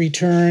one that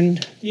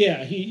returned?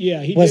 Yeah,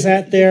 he Was did.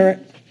 that there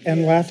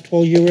and left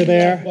while you were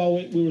there? While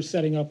we were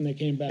setting up and they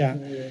came back. Yeah.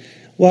 And we were,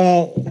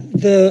 Well,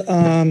 the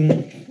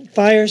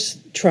fire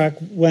truck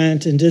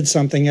went and did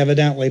something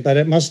evidently, but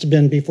it must have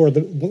been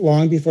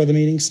long before the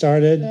meeting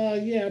started.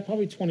 yeah,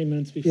 probably 20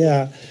 minutes before.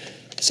 Yeah,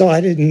 so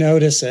I didn't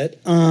notice it.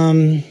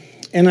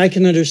 And I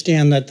can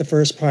understand that the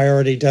first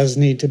priority does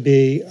need to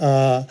be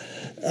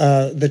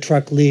the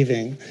truck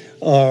leaving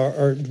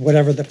or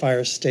whatever the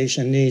fire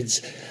station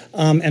needs.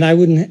 And I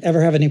wouldn't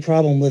ever have any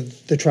problem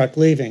with the truck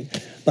leaving.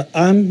 But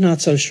I'm not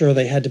so sure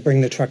they had to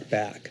bring the truck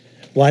back.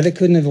 Why they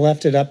couldn't have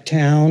left it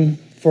uptown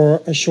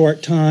for a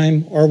short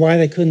time, or why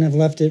they couldn't have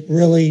left it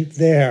really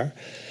there.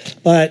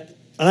 But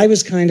I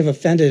was kind of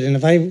offended, and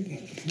if I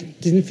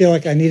didn't feel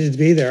like I needed to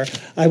be there,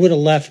 I would have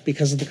left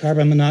because of the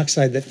carbon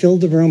monoxide that filled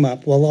the room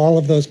up while all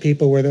of those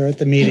people were there at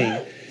the meeting.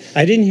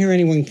 I didn't hear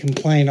anyone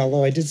complain,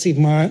 although I did see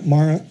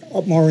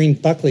Maureen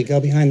Buckley go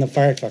behind the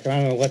fire truck.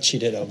 I don't know what she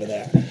did over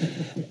there.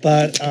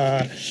 But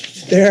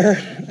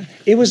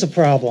it was a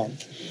problem.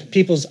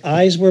 People's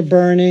eyes were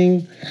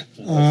burning,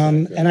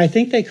 and I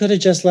think they could have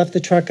just left the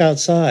truck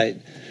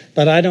outside.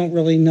 But I don't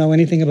really know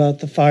anything about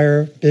the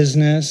fire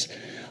business.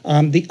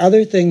 The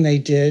other thing they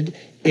did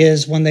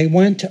is when they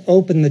went to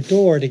open the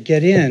door to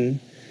get in,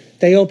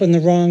 they opened the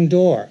wrong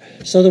door.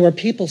 So there were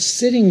people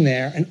sitting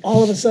there, and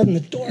all of a sudden the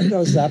door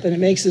goes up, and it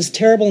makes this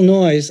terrible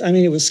noise. I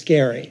mean, it was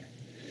scary.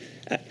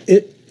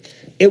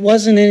 It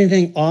wasn't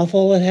anything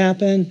awful that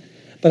happened,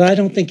 but I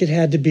don't think it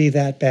had to be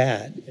that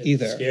bad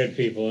either. It scared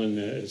people, and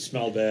it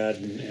smelled bad.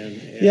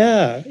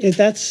 Yeah,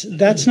 that's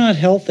not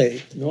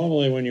healthy.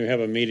 Normally, when you have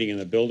a meeting in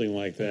a building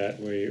like that,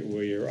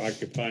 where you're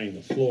occupying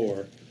the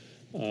floor,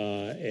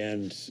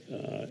 and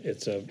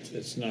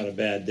it's not a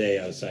bad day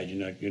outside,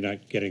 you're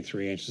not getting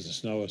 3 inches of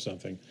snow or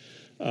something,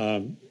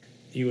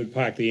 you would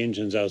park the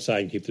engines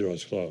outside and keep the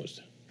doors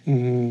closed.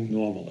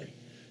 Normally,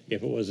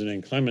 if it was an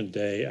inclement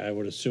day, I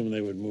would assume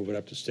they would move it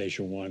up to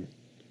Station 1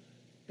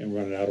 and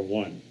run it out of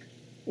 1,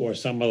 or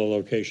some other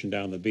location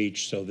down the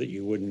beach, so that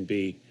you wouldn't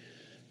be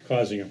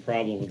causing a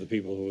problem with the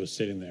people who were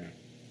sitting there.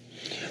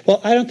 Well,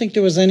 I don't think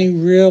there was any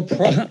real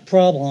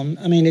problem.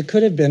 I mean, it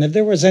could have been. If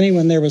there was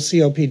anyone there with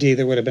COPD,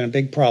 there would have been a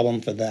big problem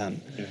for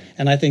them. Yeah.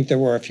 And I think there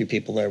were a few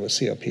people there with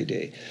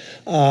COPD.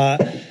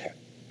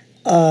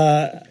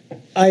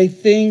 I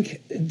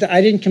think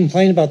I didn't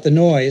complain about the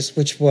noise,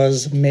 which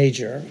was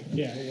major.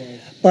 Yeah, it was.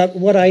 But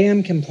what I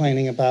am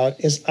complaining about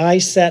is I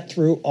sat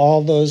through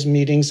all those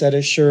meetings that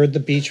assured the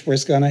beach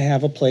was going to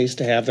have a place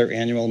to have their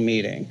annual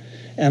meeting.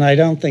 And I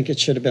don't think it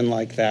should have been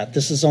like that.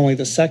 This is only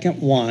the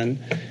second one,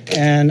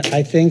 and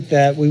I think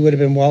that we would have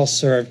been well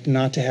served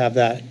not to have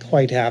that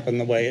quite happen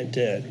the way it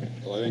did.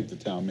 Well, I think the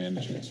town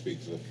manager can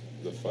speak to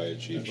the fire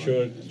chief. I'm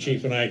sure the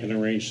chief and I can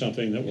arrange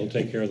something that will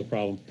take care of the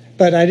problem.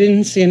 But I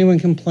didn't see anyone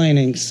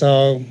complaining,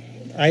 so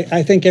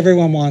I think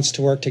everyone wants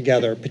to work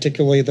together,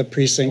 particularly the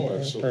precinct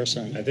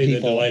person. I think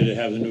they're delighted to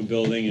have the new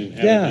building and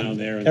have it down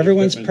there. And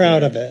everyone's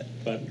proud of it.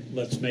 But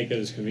let's make it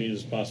as convenient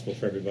as possible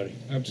for everybody.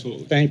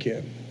 Absolutely. Thank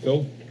you.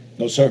 Phil?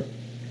 No, sir.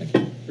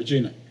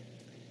 Regina?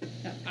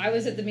 I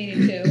was at the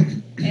meeting too,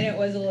 and it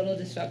was a little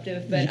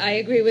disruptive, but I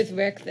agree with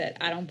Rick that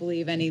I don't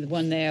believe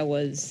anyone there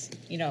was,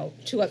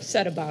 too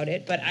upset about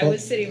it, but I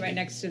was sitting right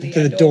next to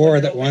the door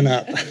that went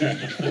up.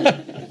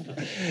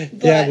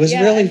 Yeah, it was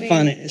really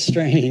funny,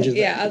 strange.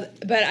 Yeah,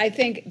 but I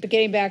think,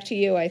 getting back to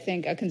you, I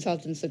think a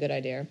consultant's a good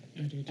idea.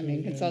 I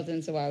mean,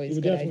 consultants are always it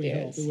would good definitely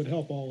ideas. help. It would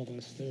help all of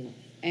us too.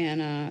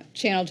 And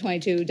Channel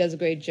 22 does a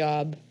great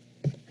job,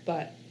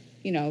 but,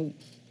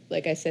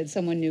 like I said,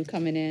 someone new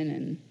coming in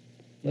and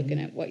looking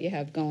at what you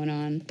have going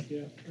on.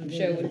 Yeah, I'm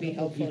sure it would be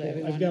helpful to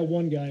everyone. I've got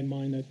one guy in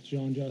mind that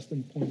John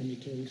Justin pointed me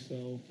to, so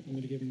I'm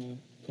going to give him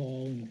a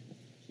call and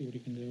see what he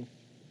can do.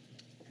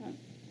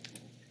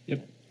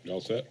 Yep. You all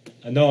set?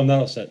 No, I'm not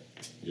all set.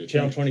 Your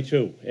Channel turn.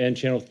 22 and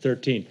Channel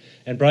 13.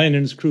 And Brian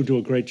and his crew do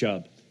a great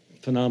job.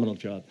 Phenomenal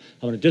job.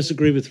 I'm going to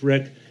disagree with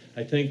Rick.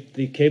 I think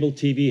the cable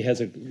TV has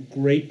a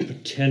great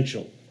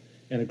potential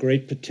and a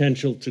great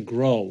potential to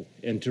grow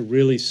and to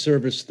really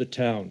service the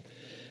town.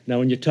 Now,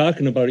 when you're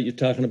talking about it, you're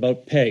talking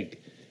about PEG.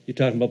 You're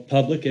talking about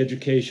public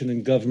education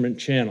and government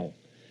channel.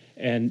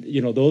 And,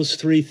 those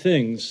three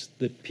things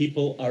that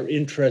people are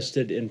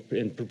interested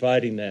in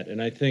providing that.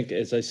 And I think,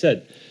 as I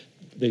said,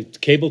 the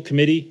cable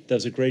committee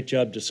does a great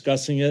job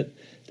discussing it.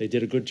 They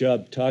did a good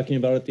job talking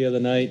about it the other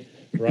night.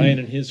 Brian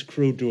and his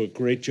crew do a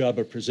great job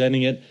of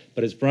presenting it.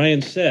 But as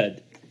Brian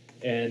said,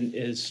 and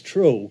is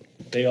true,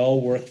 they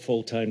all work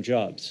full-time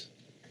jobs.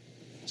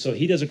 So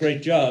he does a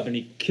great job, and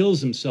he kills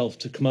himself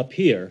to come up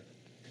here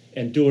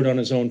and do it on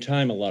his own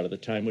time a lot of the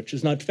time, which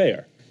is not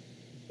fair.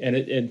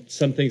 And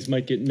some things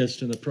might get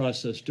missed in the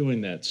process doing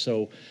that.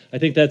 So I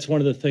think that's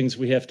one of the things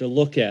we have to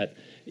look at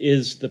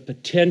is the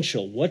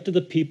potential. What do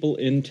the people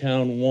in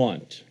town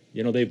want?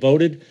 They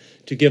voted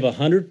to give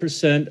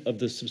 100% of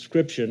the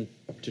subscription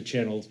to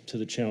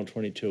the Channel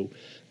 22.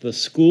 The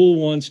school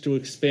wants to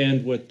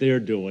expand what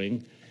they're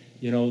doing.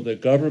 The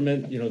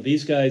government,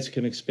 these guys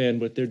can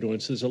expand what they're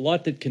doing. So there's a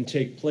lot that can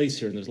take place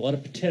here, and there's a lot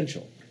of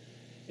potential.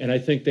 And I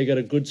think they got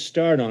a good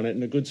start on it,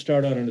 and a good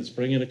start on it is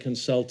bringing a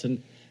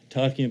consultant,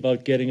 talking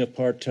about getting a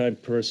part-time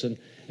person,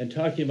 and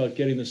talking about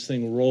getting this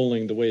thing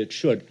rolling the way it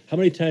should. How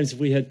many times have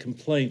we had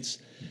complaints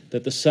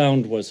that the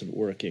sound wasn't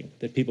working,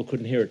 that people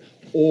couldn't hear it,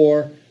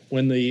 or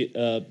when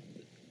the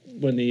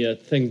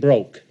thing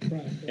broke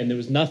and there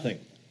was nothing?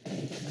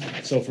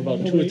 So for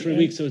about 2 or 3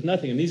 weeks there was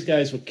nothing, and these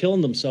guys were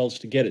killing themselves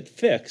to get it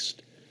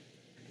fixed.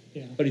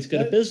 Yeah. But he's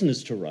got a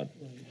business to run.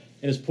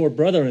 And his poor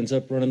brother ends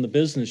up running the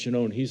business,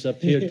 and he's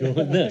up here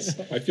doing this.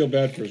 I feel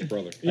bad for his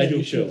brother. I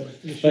do too.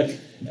 But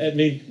I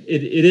mean,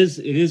 it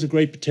is a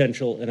great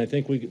potential, and I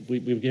think we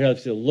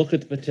have to look at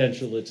the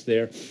potential that's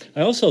there.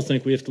 I also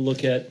think we have to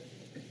look at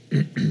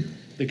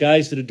the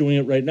guys that are doing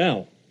it right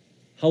now.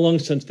 How long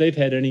since they've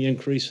had any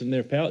increase in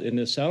their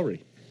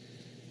salary?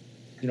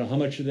 You know, how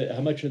much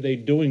are they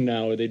doing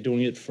now? Are they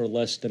doing it for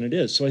less than it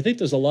is? So I think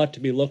there's a lot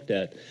to be looked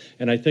at.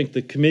 And I think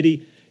the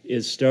committee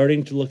is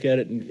starting to look at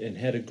it and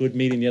had a good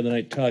meeting the other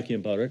night talking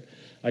about it.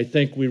 I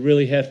think we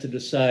really have to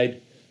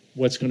decide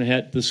what's going to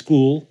happen. The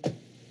school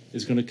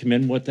is going to come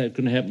in, what's going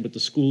to happen with the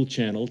school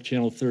channel,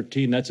 Channel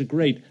 13. That's a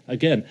great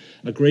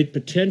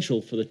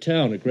potential for the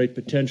town, a great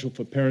potential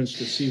for parents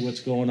to see what's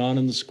going on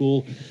in the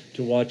school,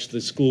 to watch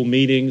the school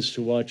meetings,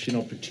 to watch,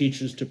 for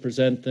teachers to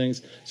present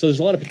things. So there's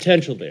a lot of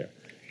potential there,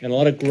 and a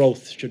lot of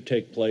growth should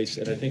take place,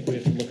 and I think we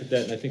have to look at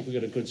that, and I think we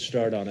got a good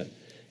start on it.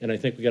 And I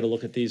think we got to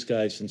look at these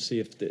guys and see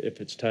if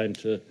it's time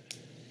to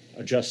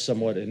adjust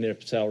somewhat in their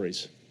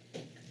salaries.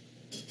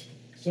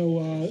 So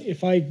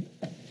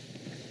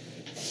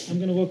I'm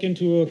gonna look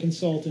into a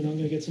consultant, I'm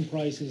gonna get some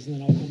prices, and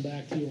then I'll come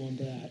back to you on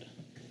that.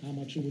 How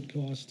much it would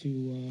cost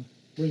to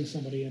bring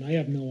somebody in, I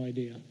have no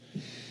idea.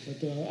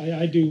 But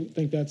I do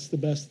think that's the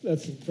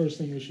first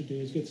thing we should do,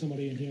 is get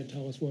somebody in here,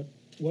 tell us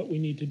what we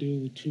need to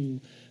do to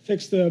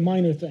fix the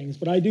minor things.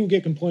 But I do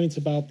get complaints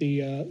about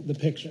the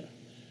picture.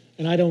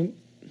 And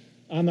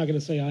I'm not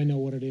gonna say I know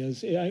what it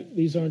is.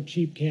 These aren't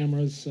cheap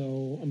cameras,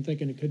 so I'm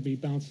thinking it could be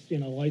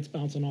lights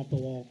bouncing off the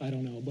wall, I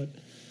don't know. But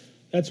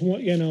that's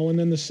one, and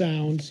then the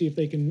sound, see if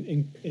they can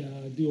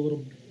do a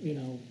little,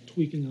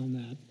 tweaking on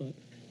that. But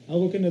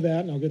I'll look into that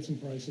and I'll get some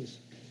prices,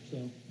 so.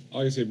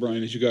 Like I say,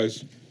 Brian, as you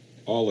guys,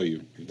 all of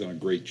you, have done a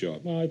great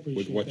job Well, I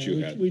appreciate with what that. you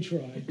had. We try,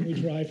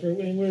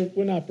 and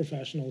we're not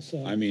professionals,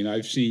 so. I mean,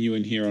 I've seen you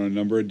in here on a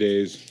number of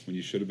days when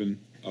you should have been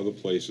other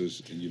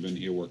places, and you've been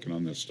here working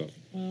on this stuff.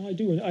 Well, I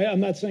do, I'm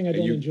not saying I And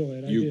don't you- enjoy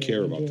it. I You do.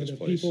 care I about enjoy this the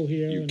place. people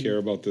here. You and- care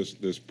about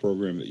this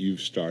program that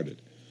you've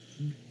started.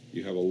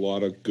 You have a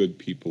lot of good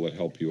people that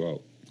help you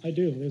out. I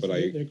do, But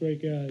they're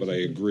great guys. But I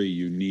agree,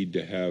 you need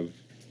to have,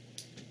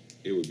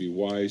 it would be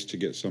wise to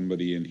get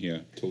somebody in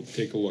here to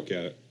take a look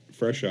at it,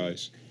 fresh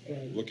eyes,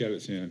 Right. look at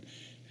it, saying,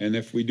 and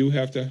if we do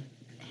have to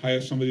hire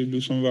somebody to do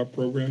some of our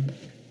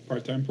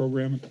part-time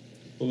programming,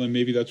 well, then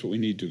maybe that's what we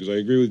need to, because I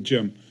agree with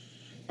Jim.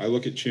 I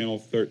look at Channel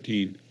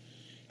 13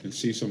 and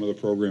see some of the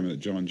programming that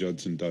John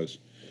Judson does.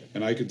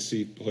 And I could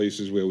see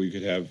places where we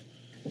could have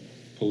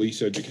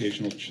police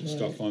educational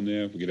stuff on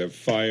there, we could have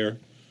fire,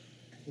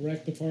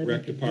 Rec department.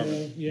 rec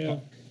department, Yeah,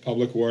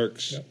 public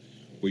works. Yep.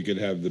 We could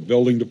have the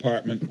building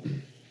department.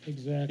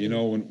 exactly.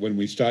 When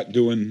we start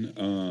doing,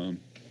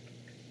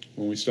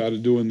 when we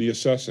started doing the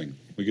assessing,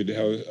 we could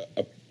have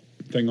a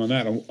thing on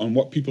that, on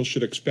what people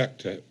should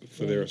expect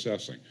for their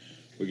assessing.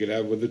 We could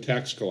have with the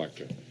tax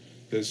collector.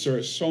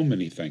 There's so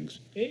many things.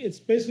 It's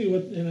basically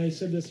what, and I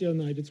said this the other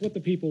night, it's what the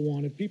people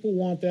want. If people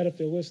want that, if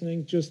they're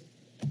listening, just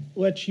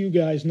let you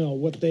guys know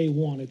what they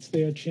want. It's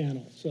their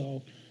channel,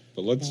 so.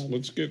 But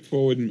let's get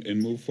forward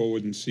and move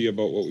forward and see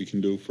about what we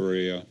can do for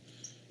a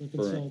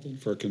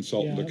Consultant. for a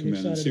consultant Yeah, to I'm come in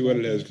and excited see what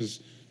it about is,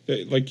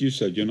 because like you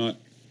said, you're not,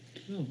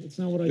 No, it's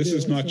not what I do. this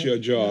is It's not your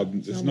job,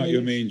 yeah, it's not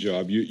your main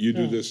job, you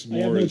do no, this I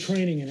have more no as.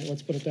 training in it,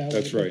 let's put it that way.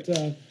 That's right.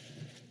 But,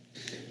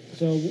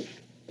 so,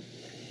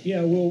 yeah,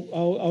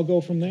 I'll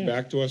go from there.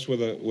 Back to us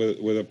with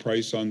a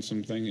price on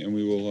something, and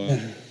we will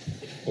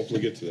hopefully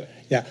get to that.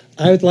 Yeah,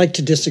 I would like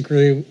to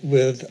disagree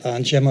with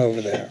Jim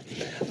over there.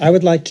 I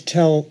would like to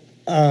tell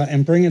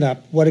and bring it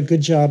up what a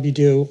good job you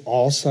do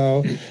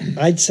also.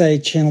 I'd say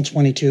Channel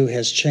 22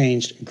 has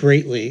changed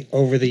greatly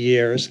over the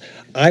years.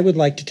 I would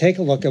like to take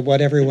a look at what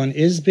everyone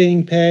is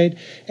being paid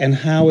and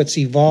how it's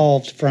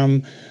evolved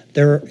from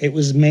there. It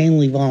was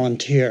mainly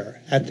volunteer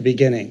at the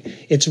beginning.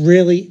 It's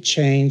really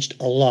changed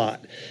a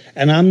lot.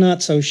 And I'm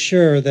not so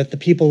sure that the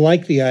people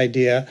like the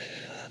idea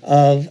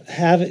of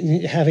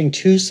having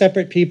two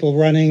separate people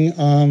running.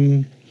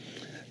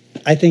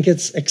 I think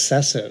it's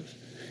excessive.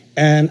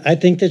 And I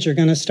think that you're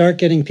going to start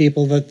getting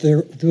people that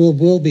there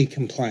will be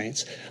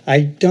complaints.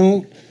 I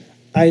don't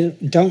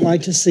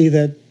like to see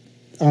that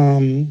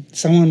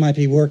someone might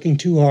be working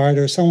too hard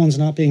or someone's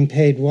not being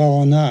paid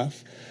well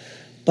enough.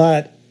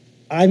 But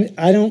I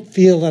don't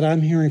feel that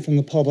I'm hearing from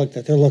the public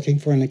that they're looking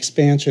for an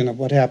expansion of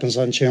what happens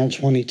on Channel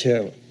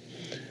 22.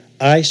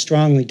 I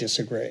strongly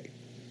disagree.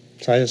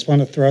 So I just want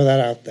to throw that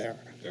out there.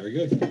 Very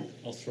good.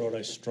 I'll throw it,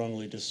 I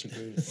strongly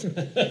disagree.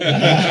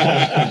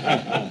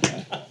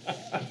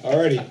 All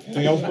righty,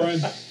 anything else,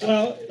 Brian?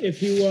 Well,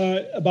 if you,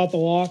 about the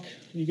lock,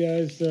 you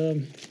guys,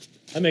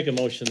 I make a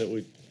motion that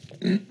we,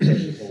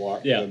 The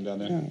walk, Yeah. down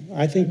there. Yeah,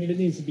 I I think mean, it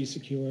needs to be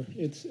secure.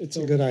 It's it's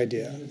a good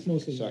idea. It's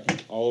mostly.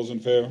 Second, all those in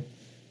favor?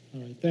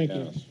 All right, thank you.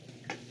 Unanimous.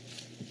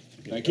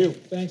 Thank you.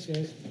 Thanks,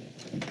 guys.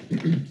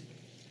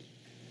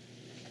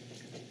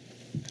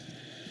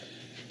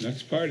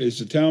 Next part is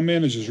the town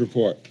manager's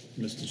report.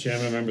 Mr.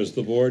 Chairman, members of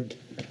the board,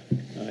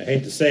 I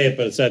hate to say it,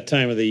 but it's that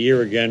time of the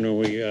year again when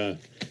we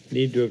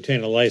need to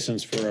obtain a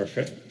license for our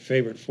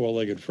favorite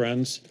four-legged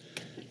friends.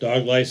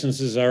 Dog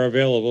licenses are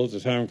available at the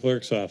town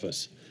clerk's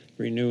office.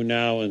 Renew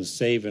now and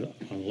save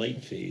on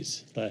late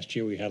fees. Last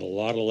year, we had a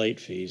lot of late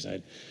fees.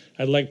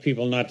 I'd like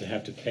people not to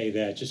have to pay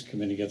that, just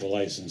come in and get the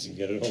license and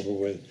get it over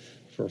with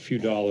for a few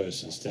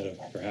dollars instead of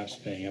perhaps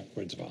paying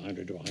upwards of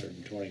 $100 to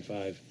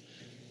 $125.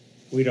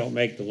 We don't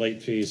make the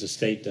late fees, the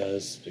state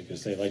does,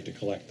 because they like to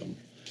collect them.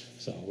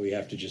 So we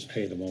have to just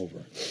pay them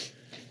over.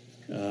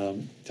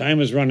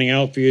 Time is running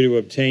out for you to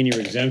obtain your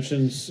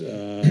exemptions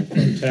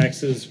from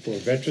taxes for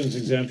veterans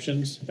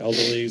exemptions,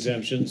 elderly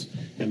exemptions,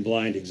 and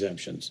blind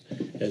exemptions,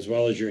 as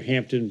well as your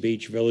Hampton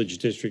Beach Village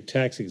District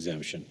tax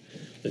exemption.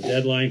 The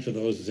deadline for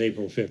those is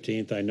April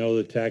 15th. I know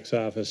the tax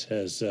office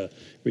has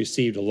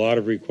received a lot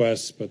of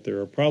requests, but there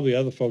are probably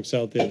other folks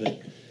out there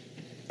that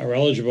are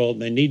eligible.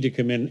 They need to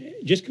come in.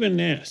 Just come in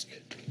and ask.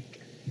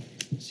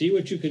 See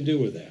what you can do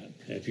with that.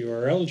 If you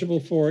are eligible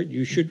for it,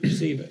 you should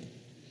receive it.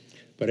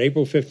 But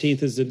April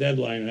 15th is the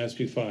deadline. It has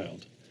to be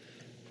filed.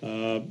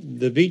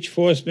 The beach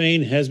force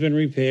main has been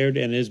repaired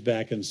and is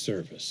back in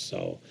service.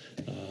 So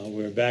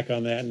we're back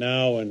on that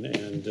now,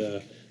 and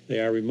they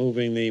are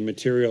removing the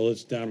material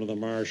that's down to the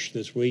marsh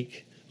this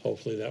week.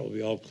 Hopefully that will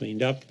be all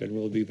cleaned up, and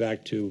we'll be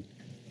back to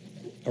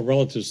a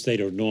relative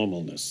state of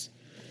normalness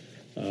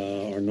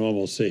or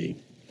normalcy.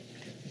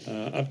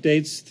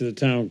 Updates to the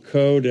town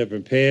code have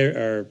been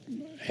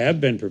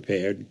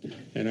prepared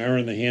and are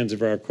in the hands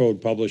of our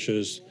code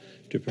publishers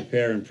to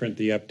prepare and print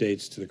the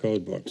updates to the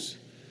code books.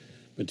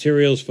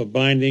 Materials for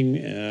binding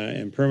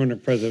and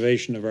permanent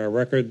preservation of our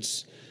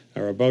records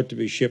are about to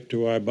be shipped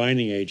to our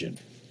binding agent.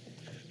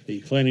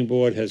 The planning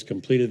board has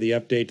completed the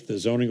update to the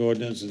zoning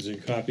ordinances,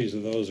 and copies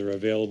of those are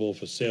available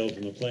for sale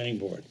from the planning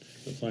board,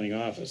 the planning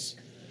office.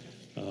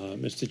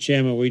 Mr.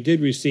 Chairman, we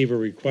did receive a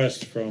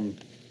request from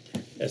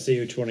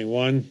SAU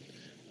 21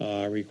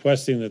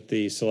 requesting that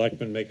the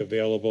selectmen make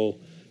available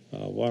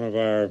one of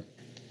our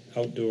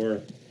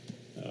outdoor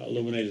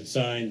illuminated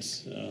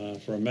signs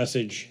for a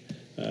message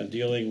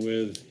dealing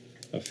with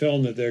a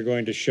film that they're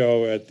going to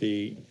show at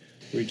the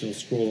Regional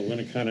School of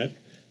Winnicott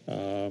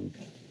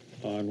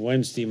on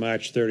Wednesday,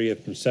 March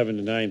 30th from 7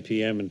 to 9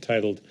 p.m.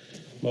 entitled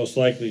Most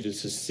Likely to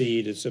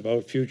Succeed. It's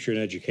about future in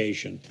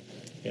education.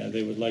 Yeah,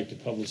 they would like to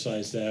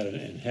publicize that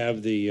and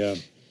have the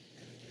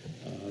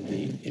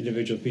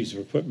individual piece of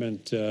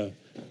equipment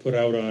put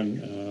out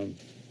on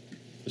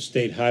the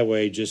state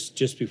highway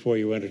just before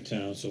you enter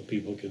town so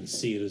people can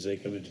see it as they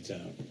come into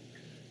town.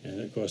 And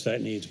of course,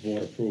 that needs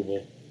board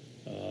approval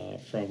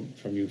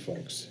from you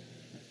folks.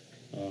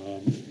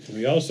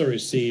 We also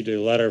received a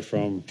letter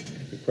from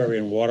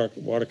Aquarian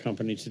Water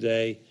Company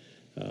today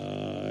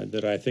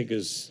that I think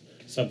is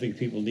something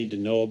people need to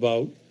know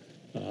about.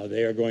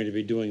 They are going to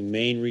be doing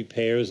main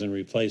repairs and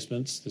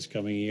replacements this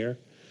coming year.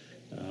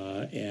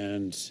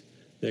 And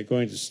they're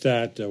going to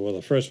start, well,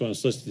 the first one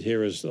that's listed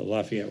here is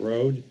Lafayette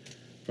Road,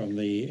 from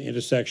the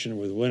intersection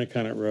with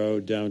Winnicott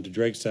Road down to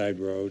Drakeside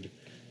Road.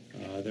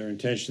 Their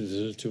intention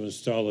is to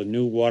install a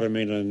new water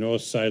main on the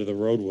north side of the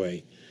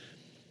roadway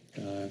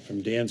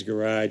from Dan's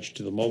garage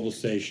to the mobile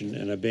station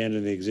and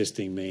abandon the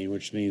existing main,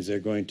 which means they're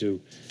going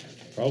to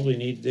probably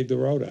need to dig the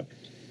road up.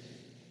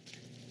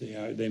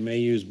 They may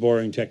use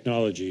boring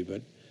technology,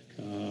 but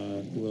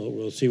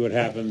we'll see what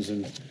happens.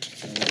 And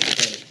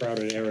it's a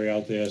crowded area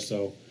out there,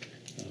 so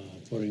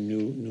putting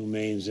new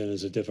mains in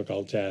is a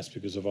difficult task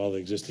because of all the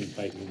existing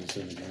piping that's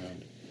in the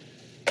ground.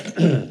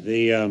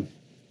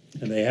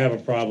 And they have a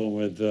problem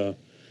with,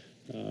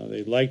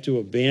 they'd like to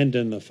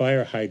abandon the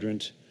fire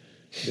hydrant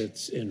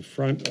that's in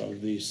front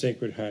of the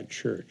Sacred Heart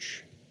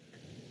Church.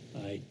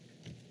 I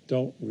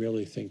don't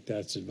really think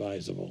that's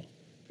advisable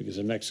because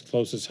the next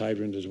closest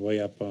hydrant is way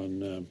up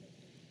on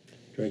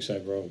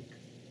Drakeside Road.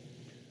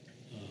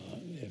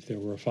 If there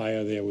were a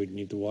fire there, we'd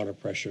need the water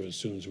pressure as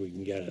soon as we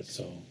can get it.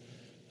 So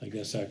I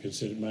guess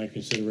my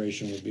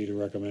consideration would be to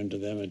recommend to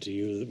them and to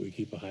you that we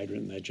keep a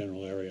hydrant in that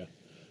general area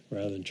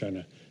rather than trying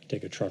to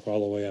take a truck all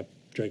the way up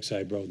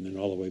Drakeside Road and then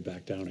all the way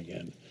back down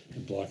again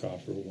and block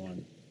off Route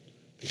 1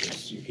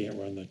 because you can't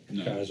run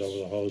the cars over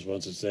the hose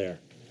once it's there.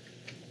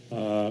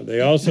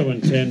 They also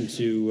intend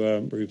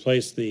to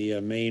replace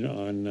the main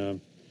on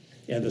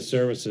and the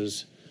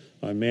services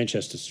on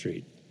Manchester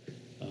Street.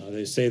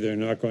 They say they're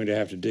not going to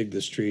have to dig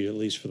the street, at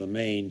least for the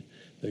main.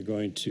 They're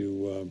going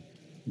to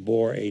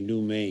bore a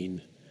new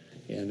main,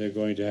 and they're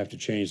going to have to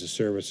change the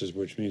services,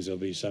 which means there'll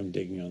be some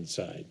digging on the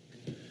side.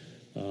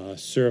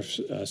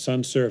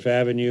 Sunsurf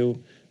Avenue,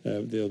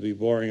 they'll be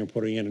boring and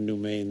putting in a new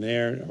main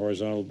there,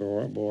 horizontal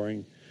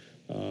boring.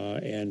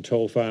 And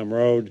Toll Farm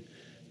Road,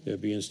 they'll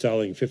be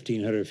installing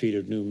 1,500 feet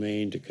of new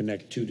main to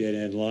connect two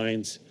dead-end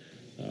lines.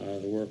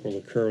 The work will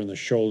occur in the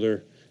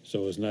shoulder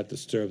so as not to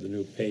disturb the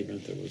new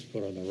pavement that was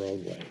put on the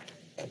roadway.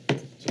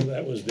 So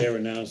that was their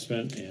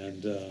announcement,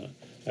 and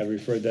I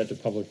referred that to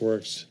Public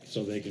Works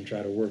so they can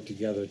try to work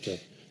together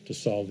to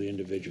solve the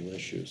individual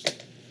issues.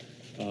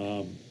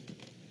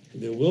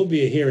 There will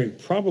be a hearing,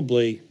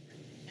 probably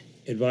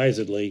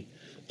advisedly,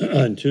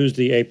 on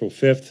Tuesday, April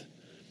 5th,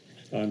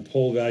 on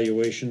poll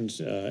valuations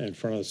in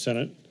front of the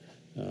Senate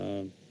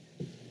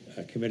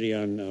Committee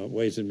on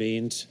Ways and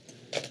Means.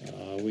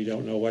 We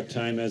don't know what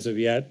time as of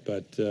yet,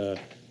 but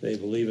they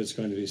believe it's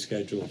going to be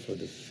scheduled for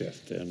the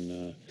 5th.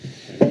 And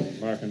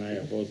Mark and I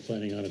are both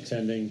planning on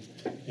attending,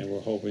 and we're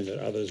hoping that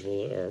others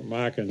will, or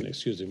Mark and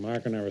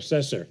our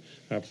assessor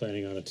are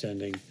planning on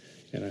attending,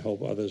 and I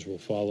hope others will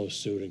follow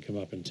suit and come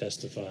up and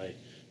testify,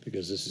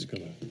 because this is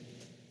going to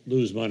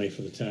lose money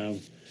for the town,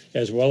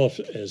 as well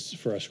as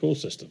for our school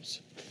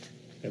systems.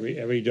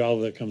 Every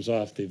dollar that comes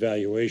off the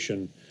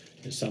valuation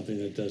is something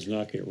that does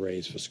not get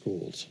raised for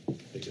schools,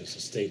 because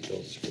the state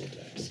builds the school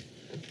tax.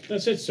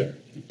 That's it, sir.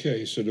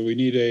 Okay, so do we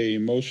need a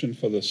motion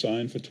for the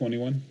sign for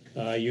 21?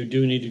 You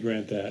do need to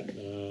grant that,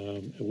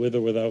 with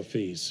or without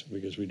fees,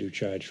 because we do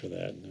charge for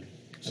that.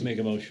 I make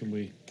a motion,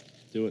 we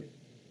do it.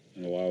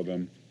 And allow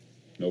them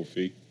no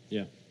fee?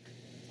 Yeah.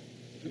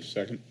 A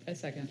second? A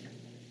second.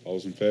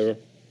 All's in favor?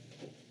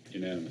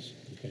 Unanimous.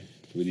 Okay.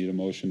 Do we need a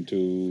motion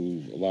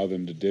to allow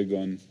them to dig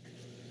on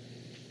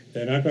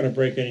They're not gonna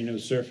break any new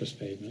surface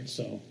pavement,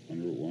 so,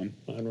 Route 1?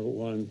 on Route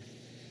 1.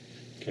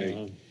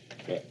 Okay.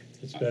 But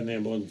It's been there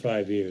more than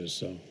 5 years,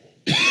 so.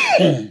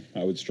 I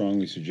would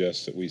strongly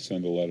suggest that we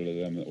send a letter to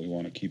them that we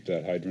want to keep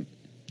that hydrant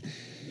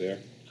there.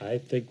 I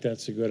think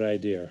that's a good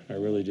idea, I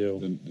really do.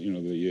 Then,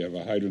 you have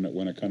a hydrant at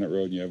Winnicott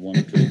Road and you have one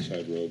at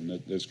Tradeside Road,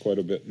 and there's quite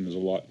a bit, and there's a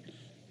lot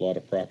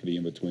of property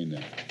in between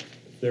there.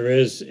 There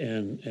is,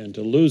 and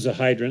to lose a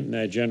hydrant in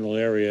that general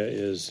area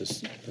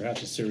is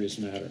perhaps a serious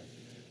matter.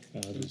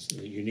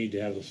 You need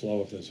to have the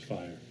flow if there's a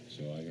fire.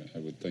 So I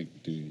would think,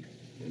 do you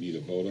need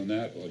a vote on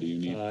that, or do you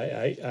need?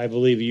 I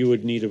believe you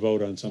would need a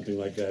vote on something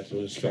like that to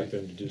instruct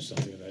them to do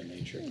something of that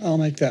nature. I'll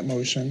make that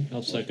motion.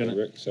 I'll second it.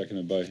 Rick,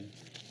 seconded by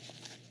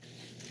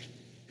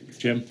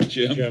Jim?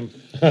 Jim?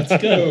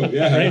 Let's go.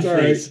 Yeah, Brain that's all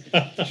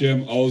right.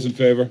 Jim, all those in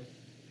favor?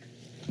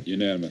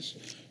 Unanimous.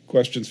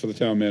 Questions for the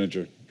town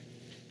manager?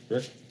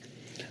 Rick?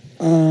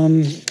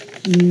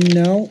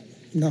 No,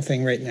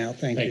 nothing right now,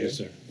 thank Thank you. you,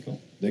 sir.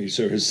 Thank you,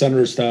 sir. Has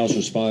Senator Stiles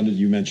responded?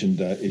 You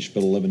mentioned H.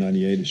 Bill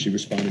 1198. Has she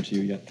responded to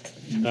you yet?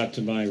 Not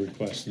to my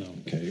request, no.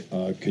 Okay.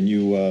 Can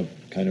you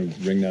kind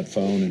of ring that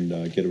phone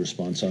and get a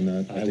response on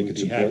that? I think would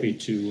it's be happy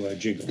important. to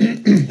jiggle.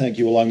 Thank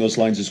you. Along those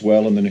lines as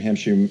well, in the New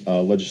Hampshire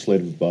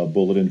Legislative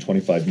Bulletin,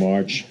 25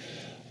 March,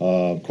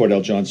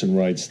 Cordell Johnson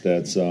writes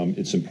that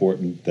it's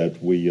important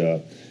that we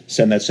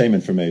send that same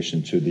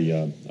information to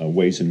the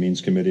Ways and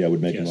Means Committee. I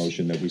would make a Yes.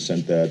 motion that we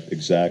send that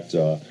exact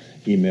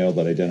email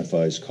that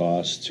identifies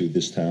costs to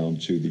this town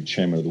to the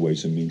chairman of the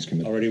Ways and Means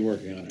Committee. Already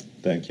working on it.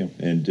 Thank you.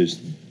 And is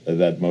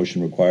that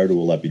motion required, or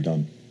will that be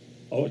done?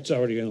 Oh, it's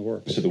already in the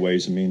works. To the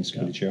Ways and Means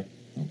Committee Chair?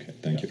 Okay,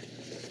 thank you.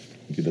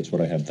 Thank you, that's what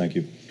I have. Thank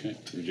you. Okay,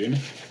 Regina?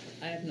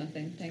 I have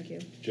nothing, thank you.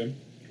 Jim?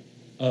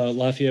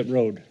 Lafayette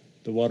Road,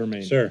 the water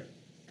main. Sir,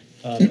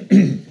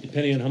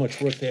 Depending on how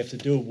much work they have to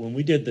do, when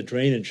we did the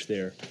drainage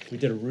there, we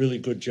did a really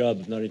good job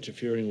of not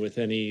interfering with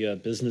any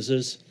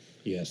businesses.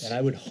 yes. And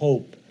I would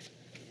hope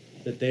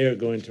that they are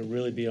going to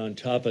really be on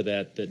top of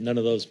that, that none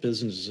of those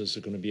businesses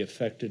are going to be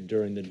affected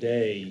during the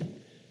day,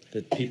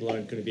 that people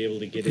aren't going to be able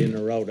to get in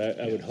or out.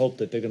 I would hope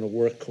that they're going to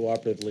work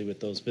cooperatively with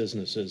those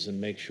businesses and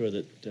make sure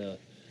that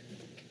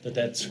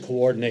that's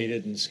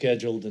coordinated and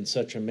scheduled in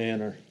such a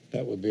manner.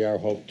 That would be our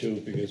hope too,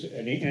 because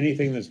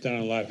anything that's done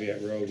on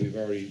Lafayette Road, we've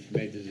already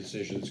made the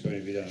decision it's going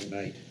to be done at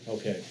night.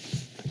 Okay.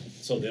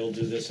 So they'll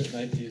do this at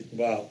night, do you?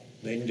 Well,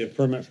 they need a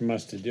permit from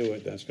us to do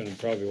it, that's gonna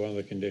probably be one of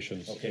the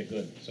conditions. Okay,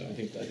 good. So- I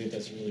think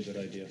that's a really good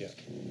idea. Yeah,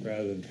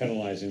 rather than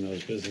penalizing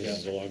those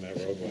businesses along that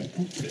roadway.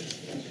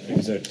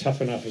 Because they're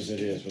tough enough as it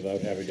is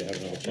without having to have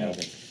another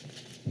problem.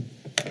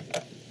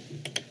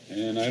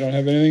 And I don't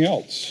have anything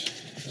else.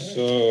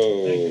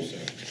 So. Thank you, sir.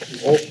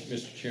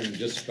 Mr. Chairman,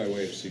 just by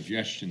way of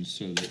suggestion,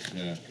 so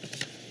that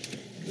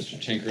Mr.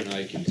 Tinker and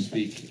I can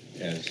speak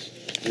as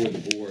for the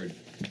board,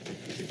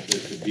 if there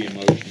could be a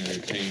motion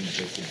entertained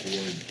that the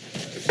board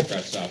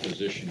express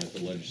opposition at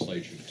the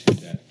legislature to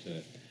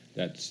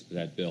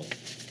that bill.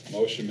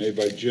 Motion made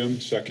by Jim,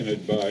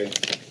 seconded by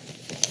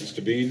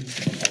Mr. Bean.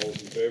 All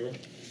those in favor?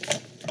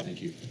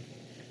 Thank you.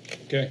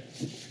 Okay.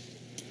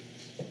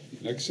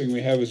 Next thing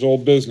we have is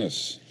old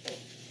business.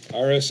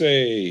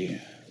 RSA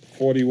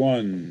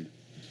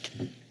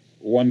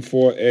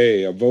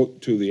 41-14A, a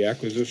vote to the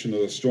acquisition of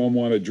the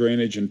stormwater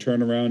drainage and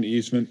turnaround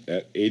easement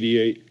at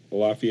 88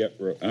 Levitt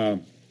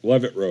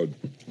Road.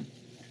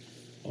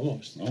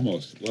 Almost.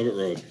 Levitt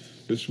Road.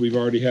 This, we've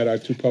already had our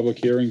 2 public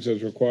hearings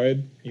as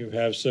required, You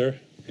have, sir?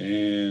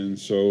 and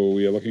so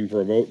we are looking for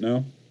a vote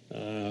now.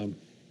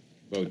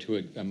 Vote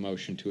to a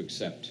motion to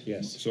accept.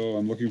 Yes. So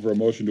I'm looking for a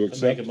motion to I make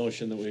accept. a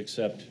motion that we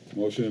accept.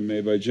 Motion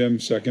made by Jim,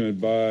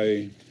 seconded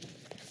by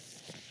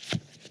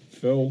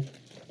Phil.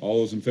 All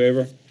those in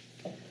favor?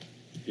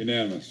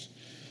 Unanimous.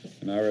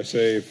 And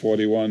RSA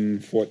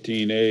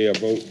 41-14A, a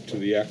vote to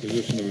the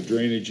acquisition of a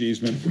drainage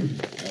easement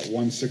at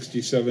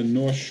 167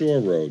 North Shore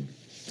Road.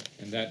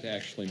 And that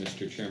actually,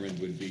 Mr. Chairman,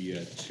 would be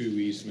 2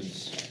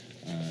 easements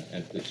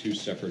at the 2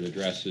 separate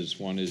addresses.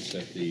 One is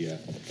at the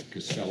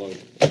Costello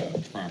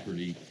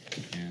property,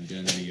 and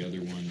then the other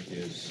one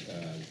is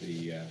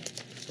the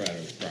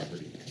Prado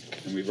property.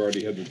 And we've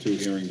already had the 2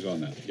 hearings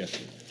on that. Yes, sir.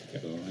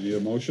 So I need a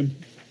motion.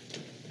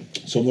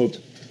 So moved.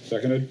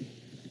 Seconded.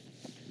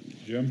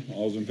 Jim,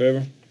 all those in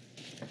favor?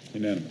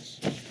 Unanimous.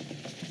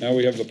 Now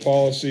we have the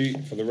policy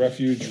for the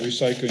refuge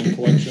recycling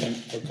collection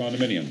for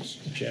condominiums.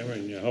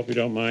 Chairman, I hope you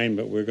don't mind,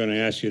 but we're going to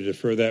ask you to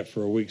defer that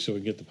for a week so we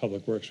can get the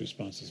public works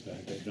responses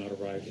back. They've not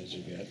arrived as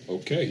of yet.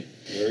 Okay,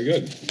 very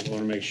good, We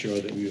want to make sure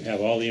that we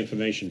have all the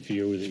information for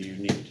you that you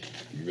need.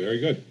 very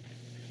good.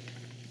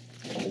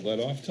 Hold that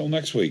off till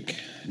next week.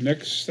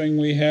 Next thing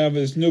we have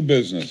is new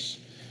business.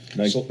 Can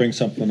I bring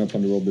something up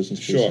under old business,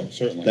 please? Sure,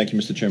 certainly. Thank you,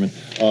 Mr. Chairman.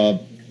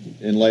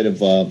 In light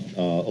of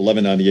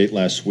 1198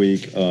 last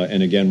week,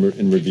 and again,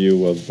 in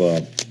review of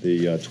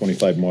the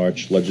 25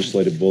 March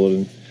legislative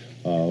bulletin,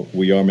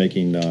 we are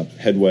making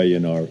headway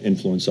in our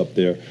influence up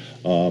there.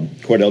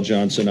 Cordell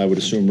Johnson, I would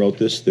assume, wrote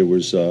this. There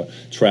was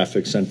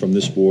traffic sent from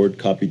this board,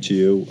 copied to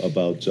you,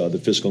 about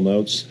the fiscal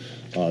notes.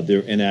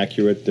 They're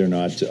inaccurate, they're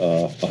not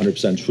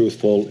 100%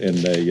 truthful, and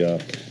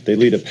they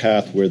lead a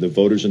path where the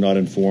voters are not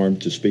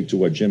informed, to speak to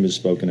what Jim has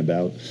spoken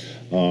about.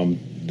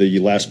 The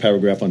last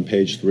paragraph on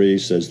page 3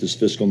 says this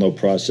fiscal note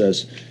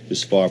process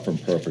is far from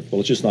perfect.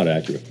 Well, it's just not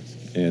accurate.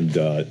 And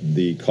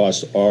the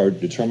costs are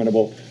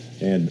determinable,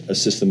 and a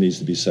system needs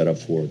to be set up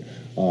for it.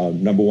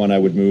 Number one, I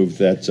would move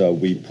that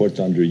we put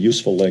under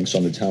useful links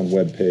on the town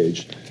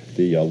webpage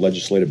the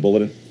legislative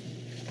bulletin.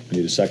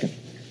 Need a second?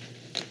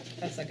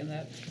 I'll second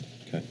that.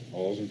 Okay.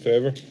 All those in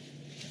favor?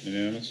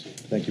 Unanimous?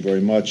 Thank you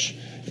very much.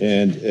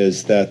 And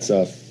as that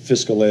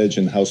fiscal edge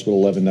and House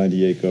Bill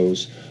 1198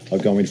 goes,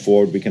 going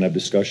forward, we can have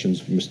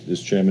discussions,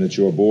 Mr. Chairman, at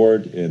your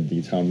board and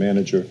the town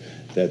manager,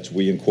 that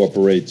we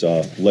incorporate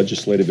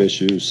legislative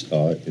issues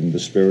in the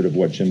spirit of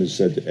what Jim has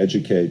said, to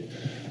educate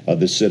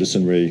the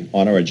citizenry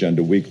on our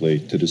agenda weekly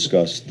to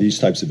discuss these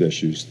types of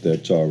issues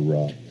that are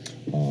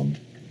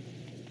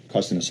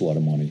costing us a lot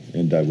of money.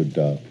 And I would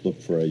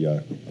look for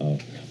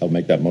I'll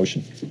make that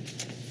motion.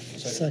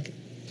 Second.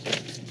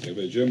 Okay,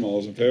 by Jim, all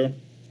those in favor?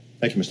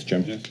 Thank you, Mr.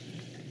 Chairman. Yes.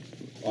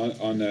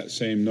 On that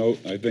same note,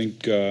 I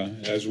think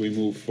as we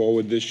move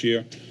forward this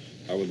year,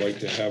 I would like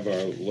to have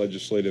our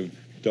legislative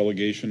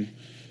delegation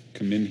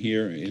come in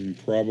here in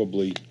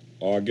probably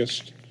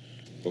August,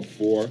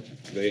 before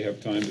they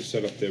have time to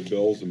set up their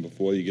bills and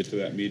before you get to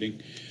that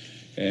meeting,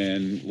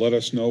 and let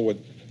us know what,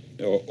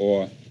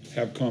 or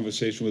have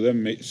conversation with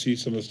them, see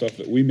some of the stuff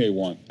that we may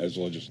want as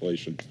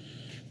legislation,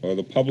 or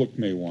the public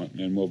may want,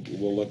 and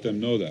we'll let them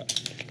know that.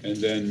 And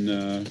then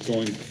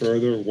going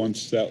further,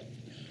 once that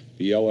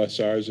the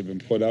LSRs have been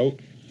put out,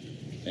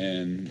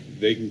 and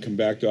they can come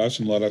back to us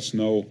and let us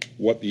know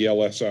what the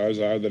LSRs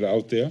are that are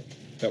out there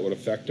that would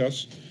affect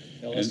us.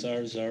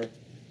 LSRs are.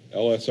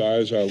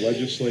 LSRs are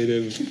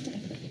legislative.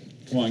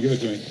 Come on, give it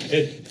to me.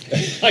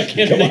 I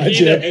can't Come on, think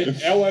Jim. either.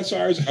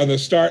 LSRs are the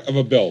start of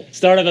a bill.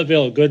 Start of a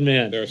bill. Good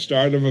man. They're a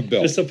start of a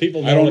bill. Just so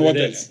people I know don't what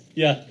know it is.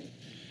 Yeah.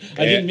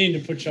 I didn't mean to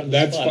put you on the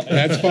That's spot.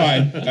 that's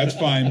fine. That's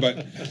fine.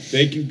 But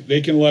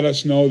they can let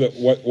us know that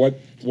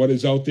what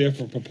is out there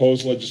for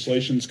proposed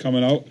legislations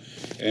coming out,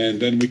 and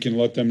then we can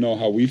let them know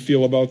how we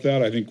feel about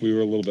that. I think we were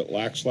a little bit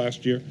lax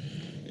last year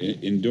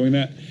in doing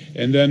that,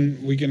 and then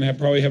we can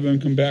probably have them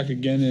come back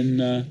again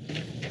in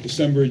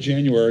December or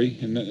January,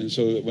 and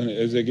so that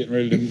as they're getting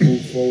ready to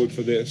move forward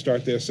for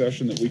start their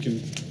session, that we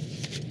can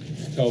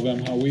tell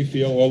them how we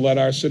feel, or let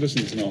our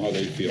citizens know how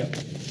they feel.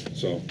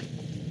 So,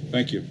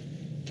 thank you.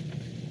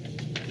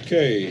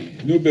 Okay,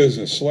 new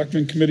business,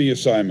 Selectmen Committee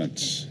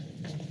assignments.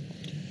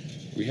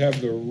 We have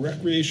the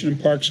Recreation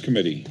and Parks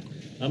Committee.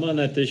 I'm on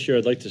that this year.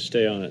 I'd like to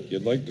stay on it.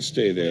 You'd like to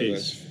stay there.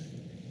 Please.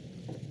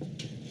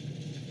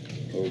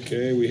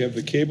 Okay, we have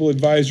the Cable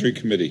Advisory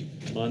Committee.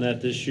 I'm on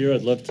that this year.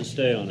 I'd love to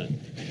stay on it.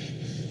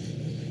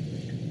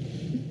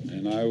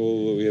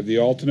 And we have the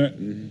alternate,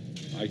 and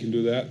I can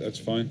do that, that's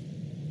fine.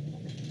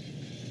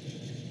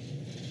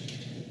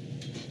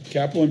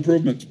 Capital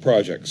Improvements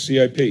Project,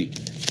 CIP.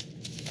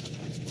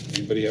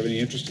 Anybody have any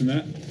interest in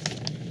that?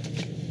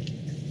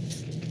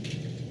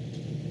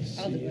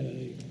 I'll do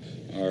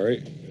it. All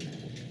right,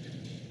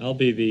 I'll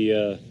be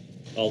the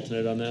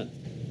alternate on that.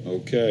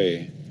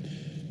 okay.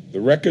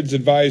 The Records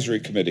Advisory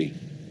Committee.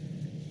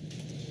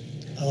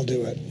 I'll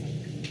do it.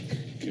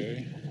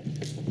 Okay.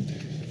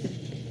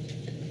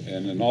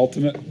 And an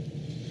alternate,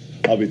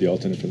 I'll be the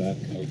alternate for that.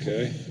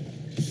 okay.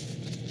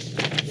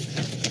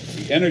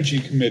 The Energy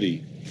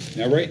Committee.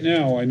 Now, right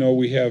now, I know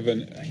we have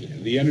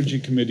the Energy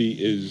Committee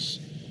is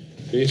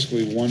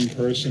basically one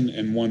person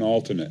and one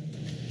alternate.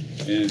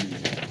 And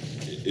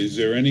is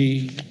there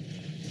any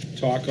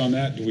talk on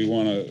that? Do we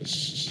want to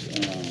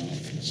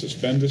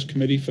suspend this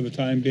committee for the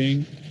time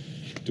being?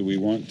 Do we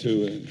want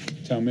to,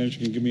 town manager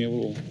can give me a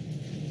little,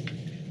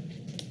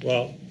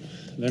 Well,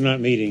 they're not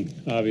meeting,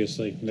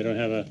 obviously. They don't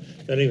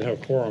even have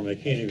a quorum. They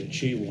can't even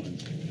achieve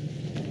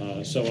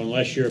one. So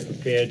unless you're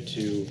prepared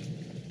to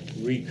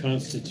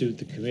reconstitute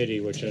the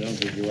committee, which I don't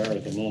think you are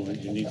at the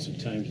moment, you need some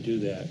time to do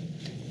that.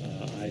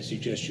 I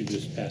suggest you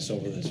just pass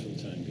over this for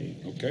the time being.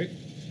 okay,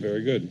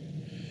 very good.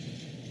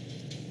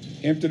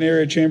 Hampton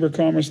Area Chamber of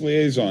Commerce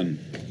Liaison,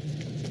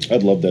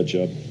 I'd love that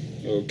job,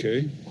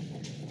 okay.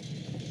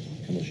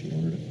 unless you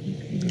wanted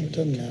it. It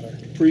doesn't matter.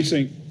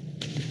 Precinct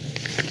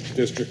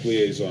District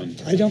Liaison,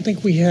 I don't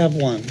think we have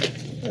one.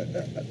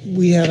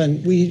 We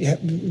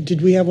haven't.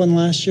 Did we have one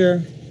last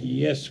year?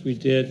 Yes, we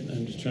did.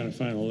 I'm just trying to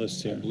find the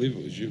list I here. believe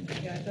it was you.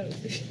 Yeah, I thought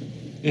it was.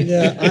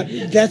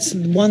 Yeah, that's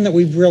one that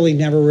we've really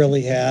never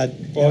really had,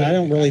 and I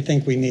don't really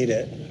think we need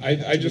it.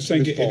 I just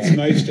think it's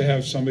nice to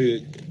have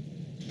somebody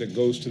that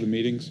goes to the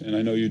meetings, and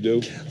I know you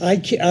do. I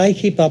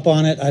keep up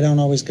on it. I don't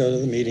always go to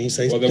the meetings.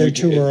 Well, then They're we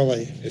too can-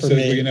 early It for says we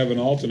me. can have an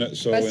alternate,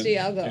 so. Trustee,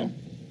 I'll go. and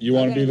You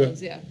want to be those,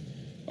 the? yeah.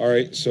 All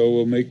right, so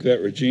we'll make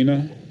that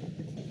Regina.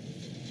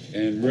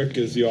 And Rick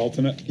is the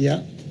alternate.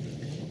 Yeah,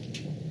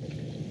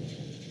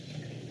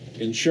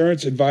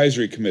 Insurance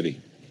Advisory Committee.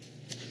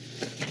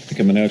 I think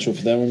I'm a natural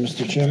for that one,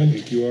 Mr. I Chairman.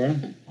 think you are.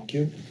 Thank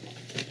you.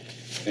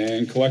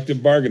 And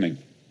Collective Bargaining.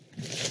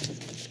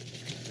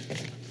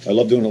 I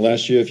loved doing it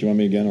last year. If you want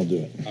me again, I'll do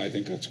it. I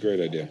think that's a great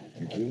idea.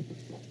 Thank you.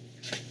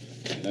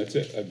 And that's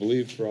it, I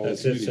believe, for all the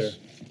That's it, committees. sir.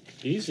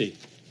 Easy,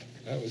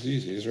 That was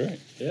easy, he's right.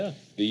 yeah.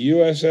 The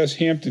USS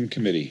Hampton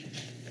Committee.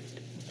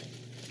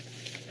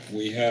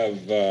 We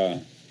have,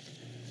 the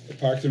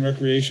Parks and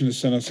Recreation has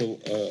sent us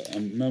a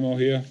memo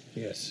here.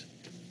 Yes.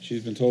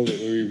 She's been told that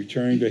we're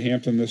returning to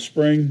Hampton this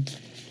spring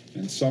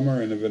and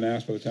summer, and have been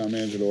asked by the town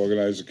manager to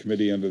organize a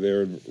committee under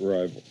their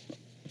arrival,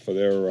 for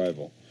their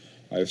arrival.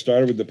 I have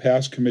started with the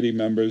past committee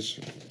members.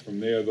 From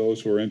there,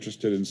 those who are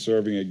interested in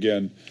serving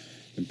again,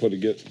 and put a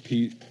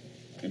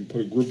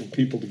group of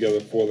people together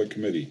for the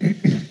committee.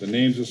 The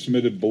names are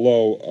submitted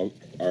below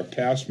are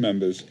past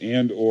members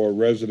and/or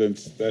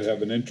residents that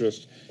have an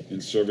interest in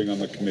serving on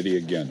the committee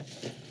again.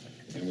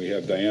 And we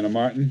have Diana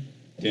Martin,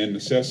 Dan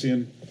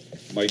Necessian,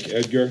 Mike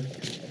Edgar,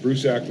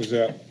 Bruce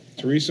Acquisette,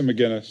 Teresa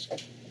McGinnis,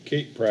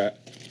 Kate Pratt,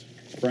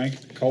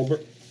 Frank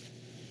Culbert,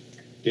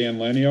 Dan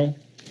Lenio,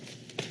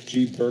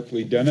 G.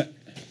 Berkeley Dennett,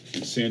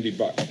 and Sandy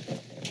Buck.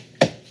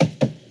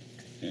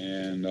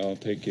 And I'll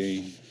take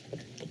a,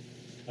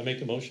 I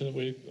make a motion that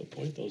we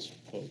appoint those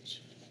folks.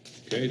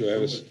 okay, do I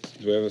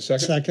have a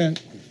second?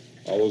 second.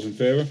 All those in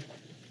favor?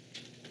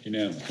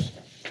 Unanimous.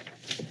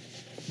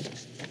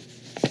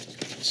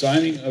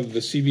 Signing of the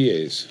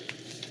CBAs.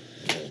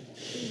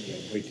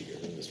 Wait to get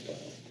rid of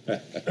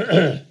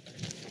this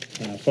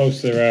pile.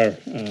 Folks, there are,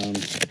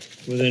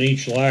 within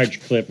each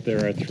large clip,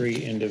 there are 3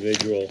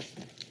 individual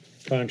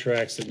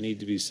contracts that need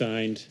to be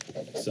signed.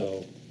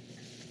 So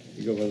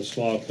you go by the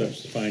small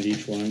clips to find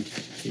each one.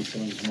 Each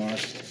one's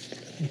marked.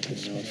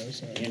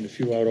 Hand a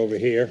few out over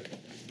here,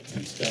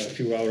 and start a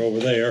few out over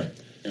there.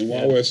 And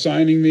while we're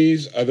signing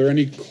these, are there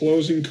any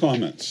closing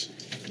comments?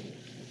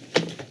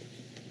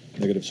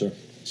 Negative, sir.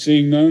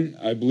 Seeing none,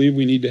 I believe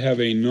we need to have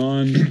a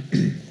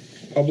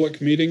non-public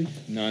meeting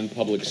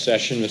Non-public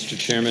session, Mr.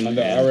 Chairman.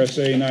 under and-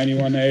 RSA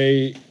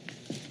 91A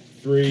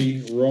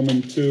 3,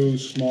 Roman 2,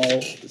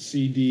 small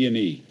c, d, and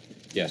e.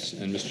 Yes,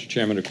 and Mr.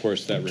 Chairman, of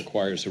course, that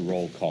requires a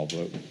roll call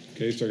vote.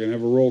 Okay, so I can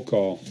have a roll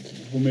call.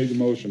 Who made the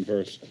motion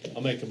first?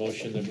 I'll make a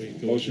motion that we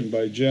go. Motion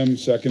by Jim,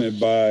 seconded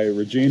by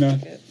Regina.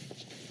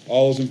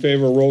 All those in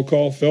favor of roll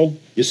call? Phil?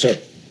 Yes, sir.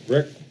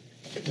 Rick?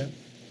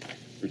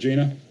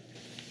 Regina?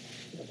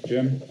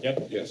 Jim?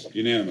 Yep. Yes,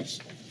 unanimous.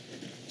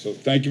 So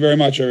thank you very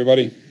much,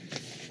 everybody.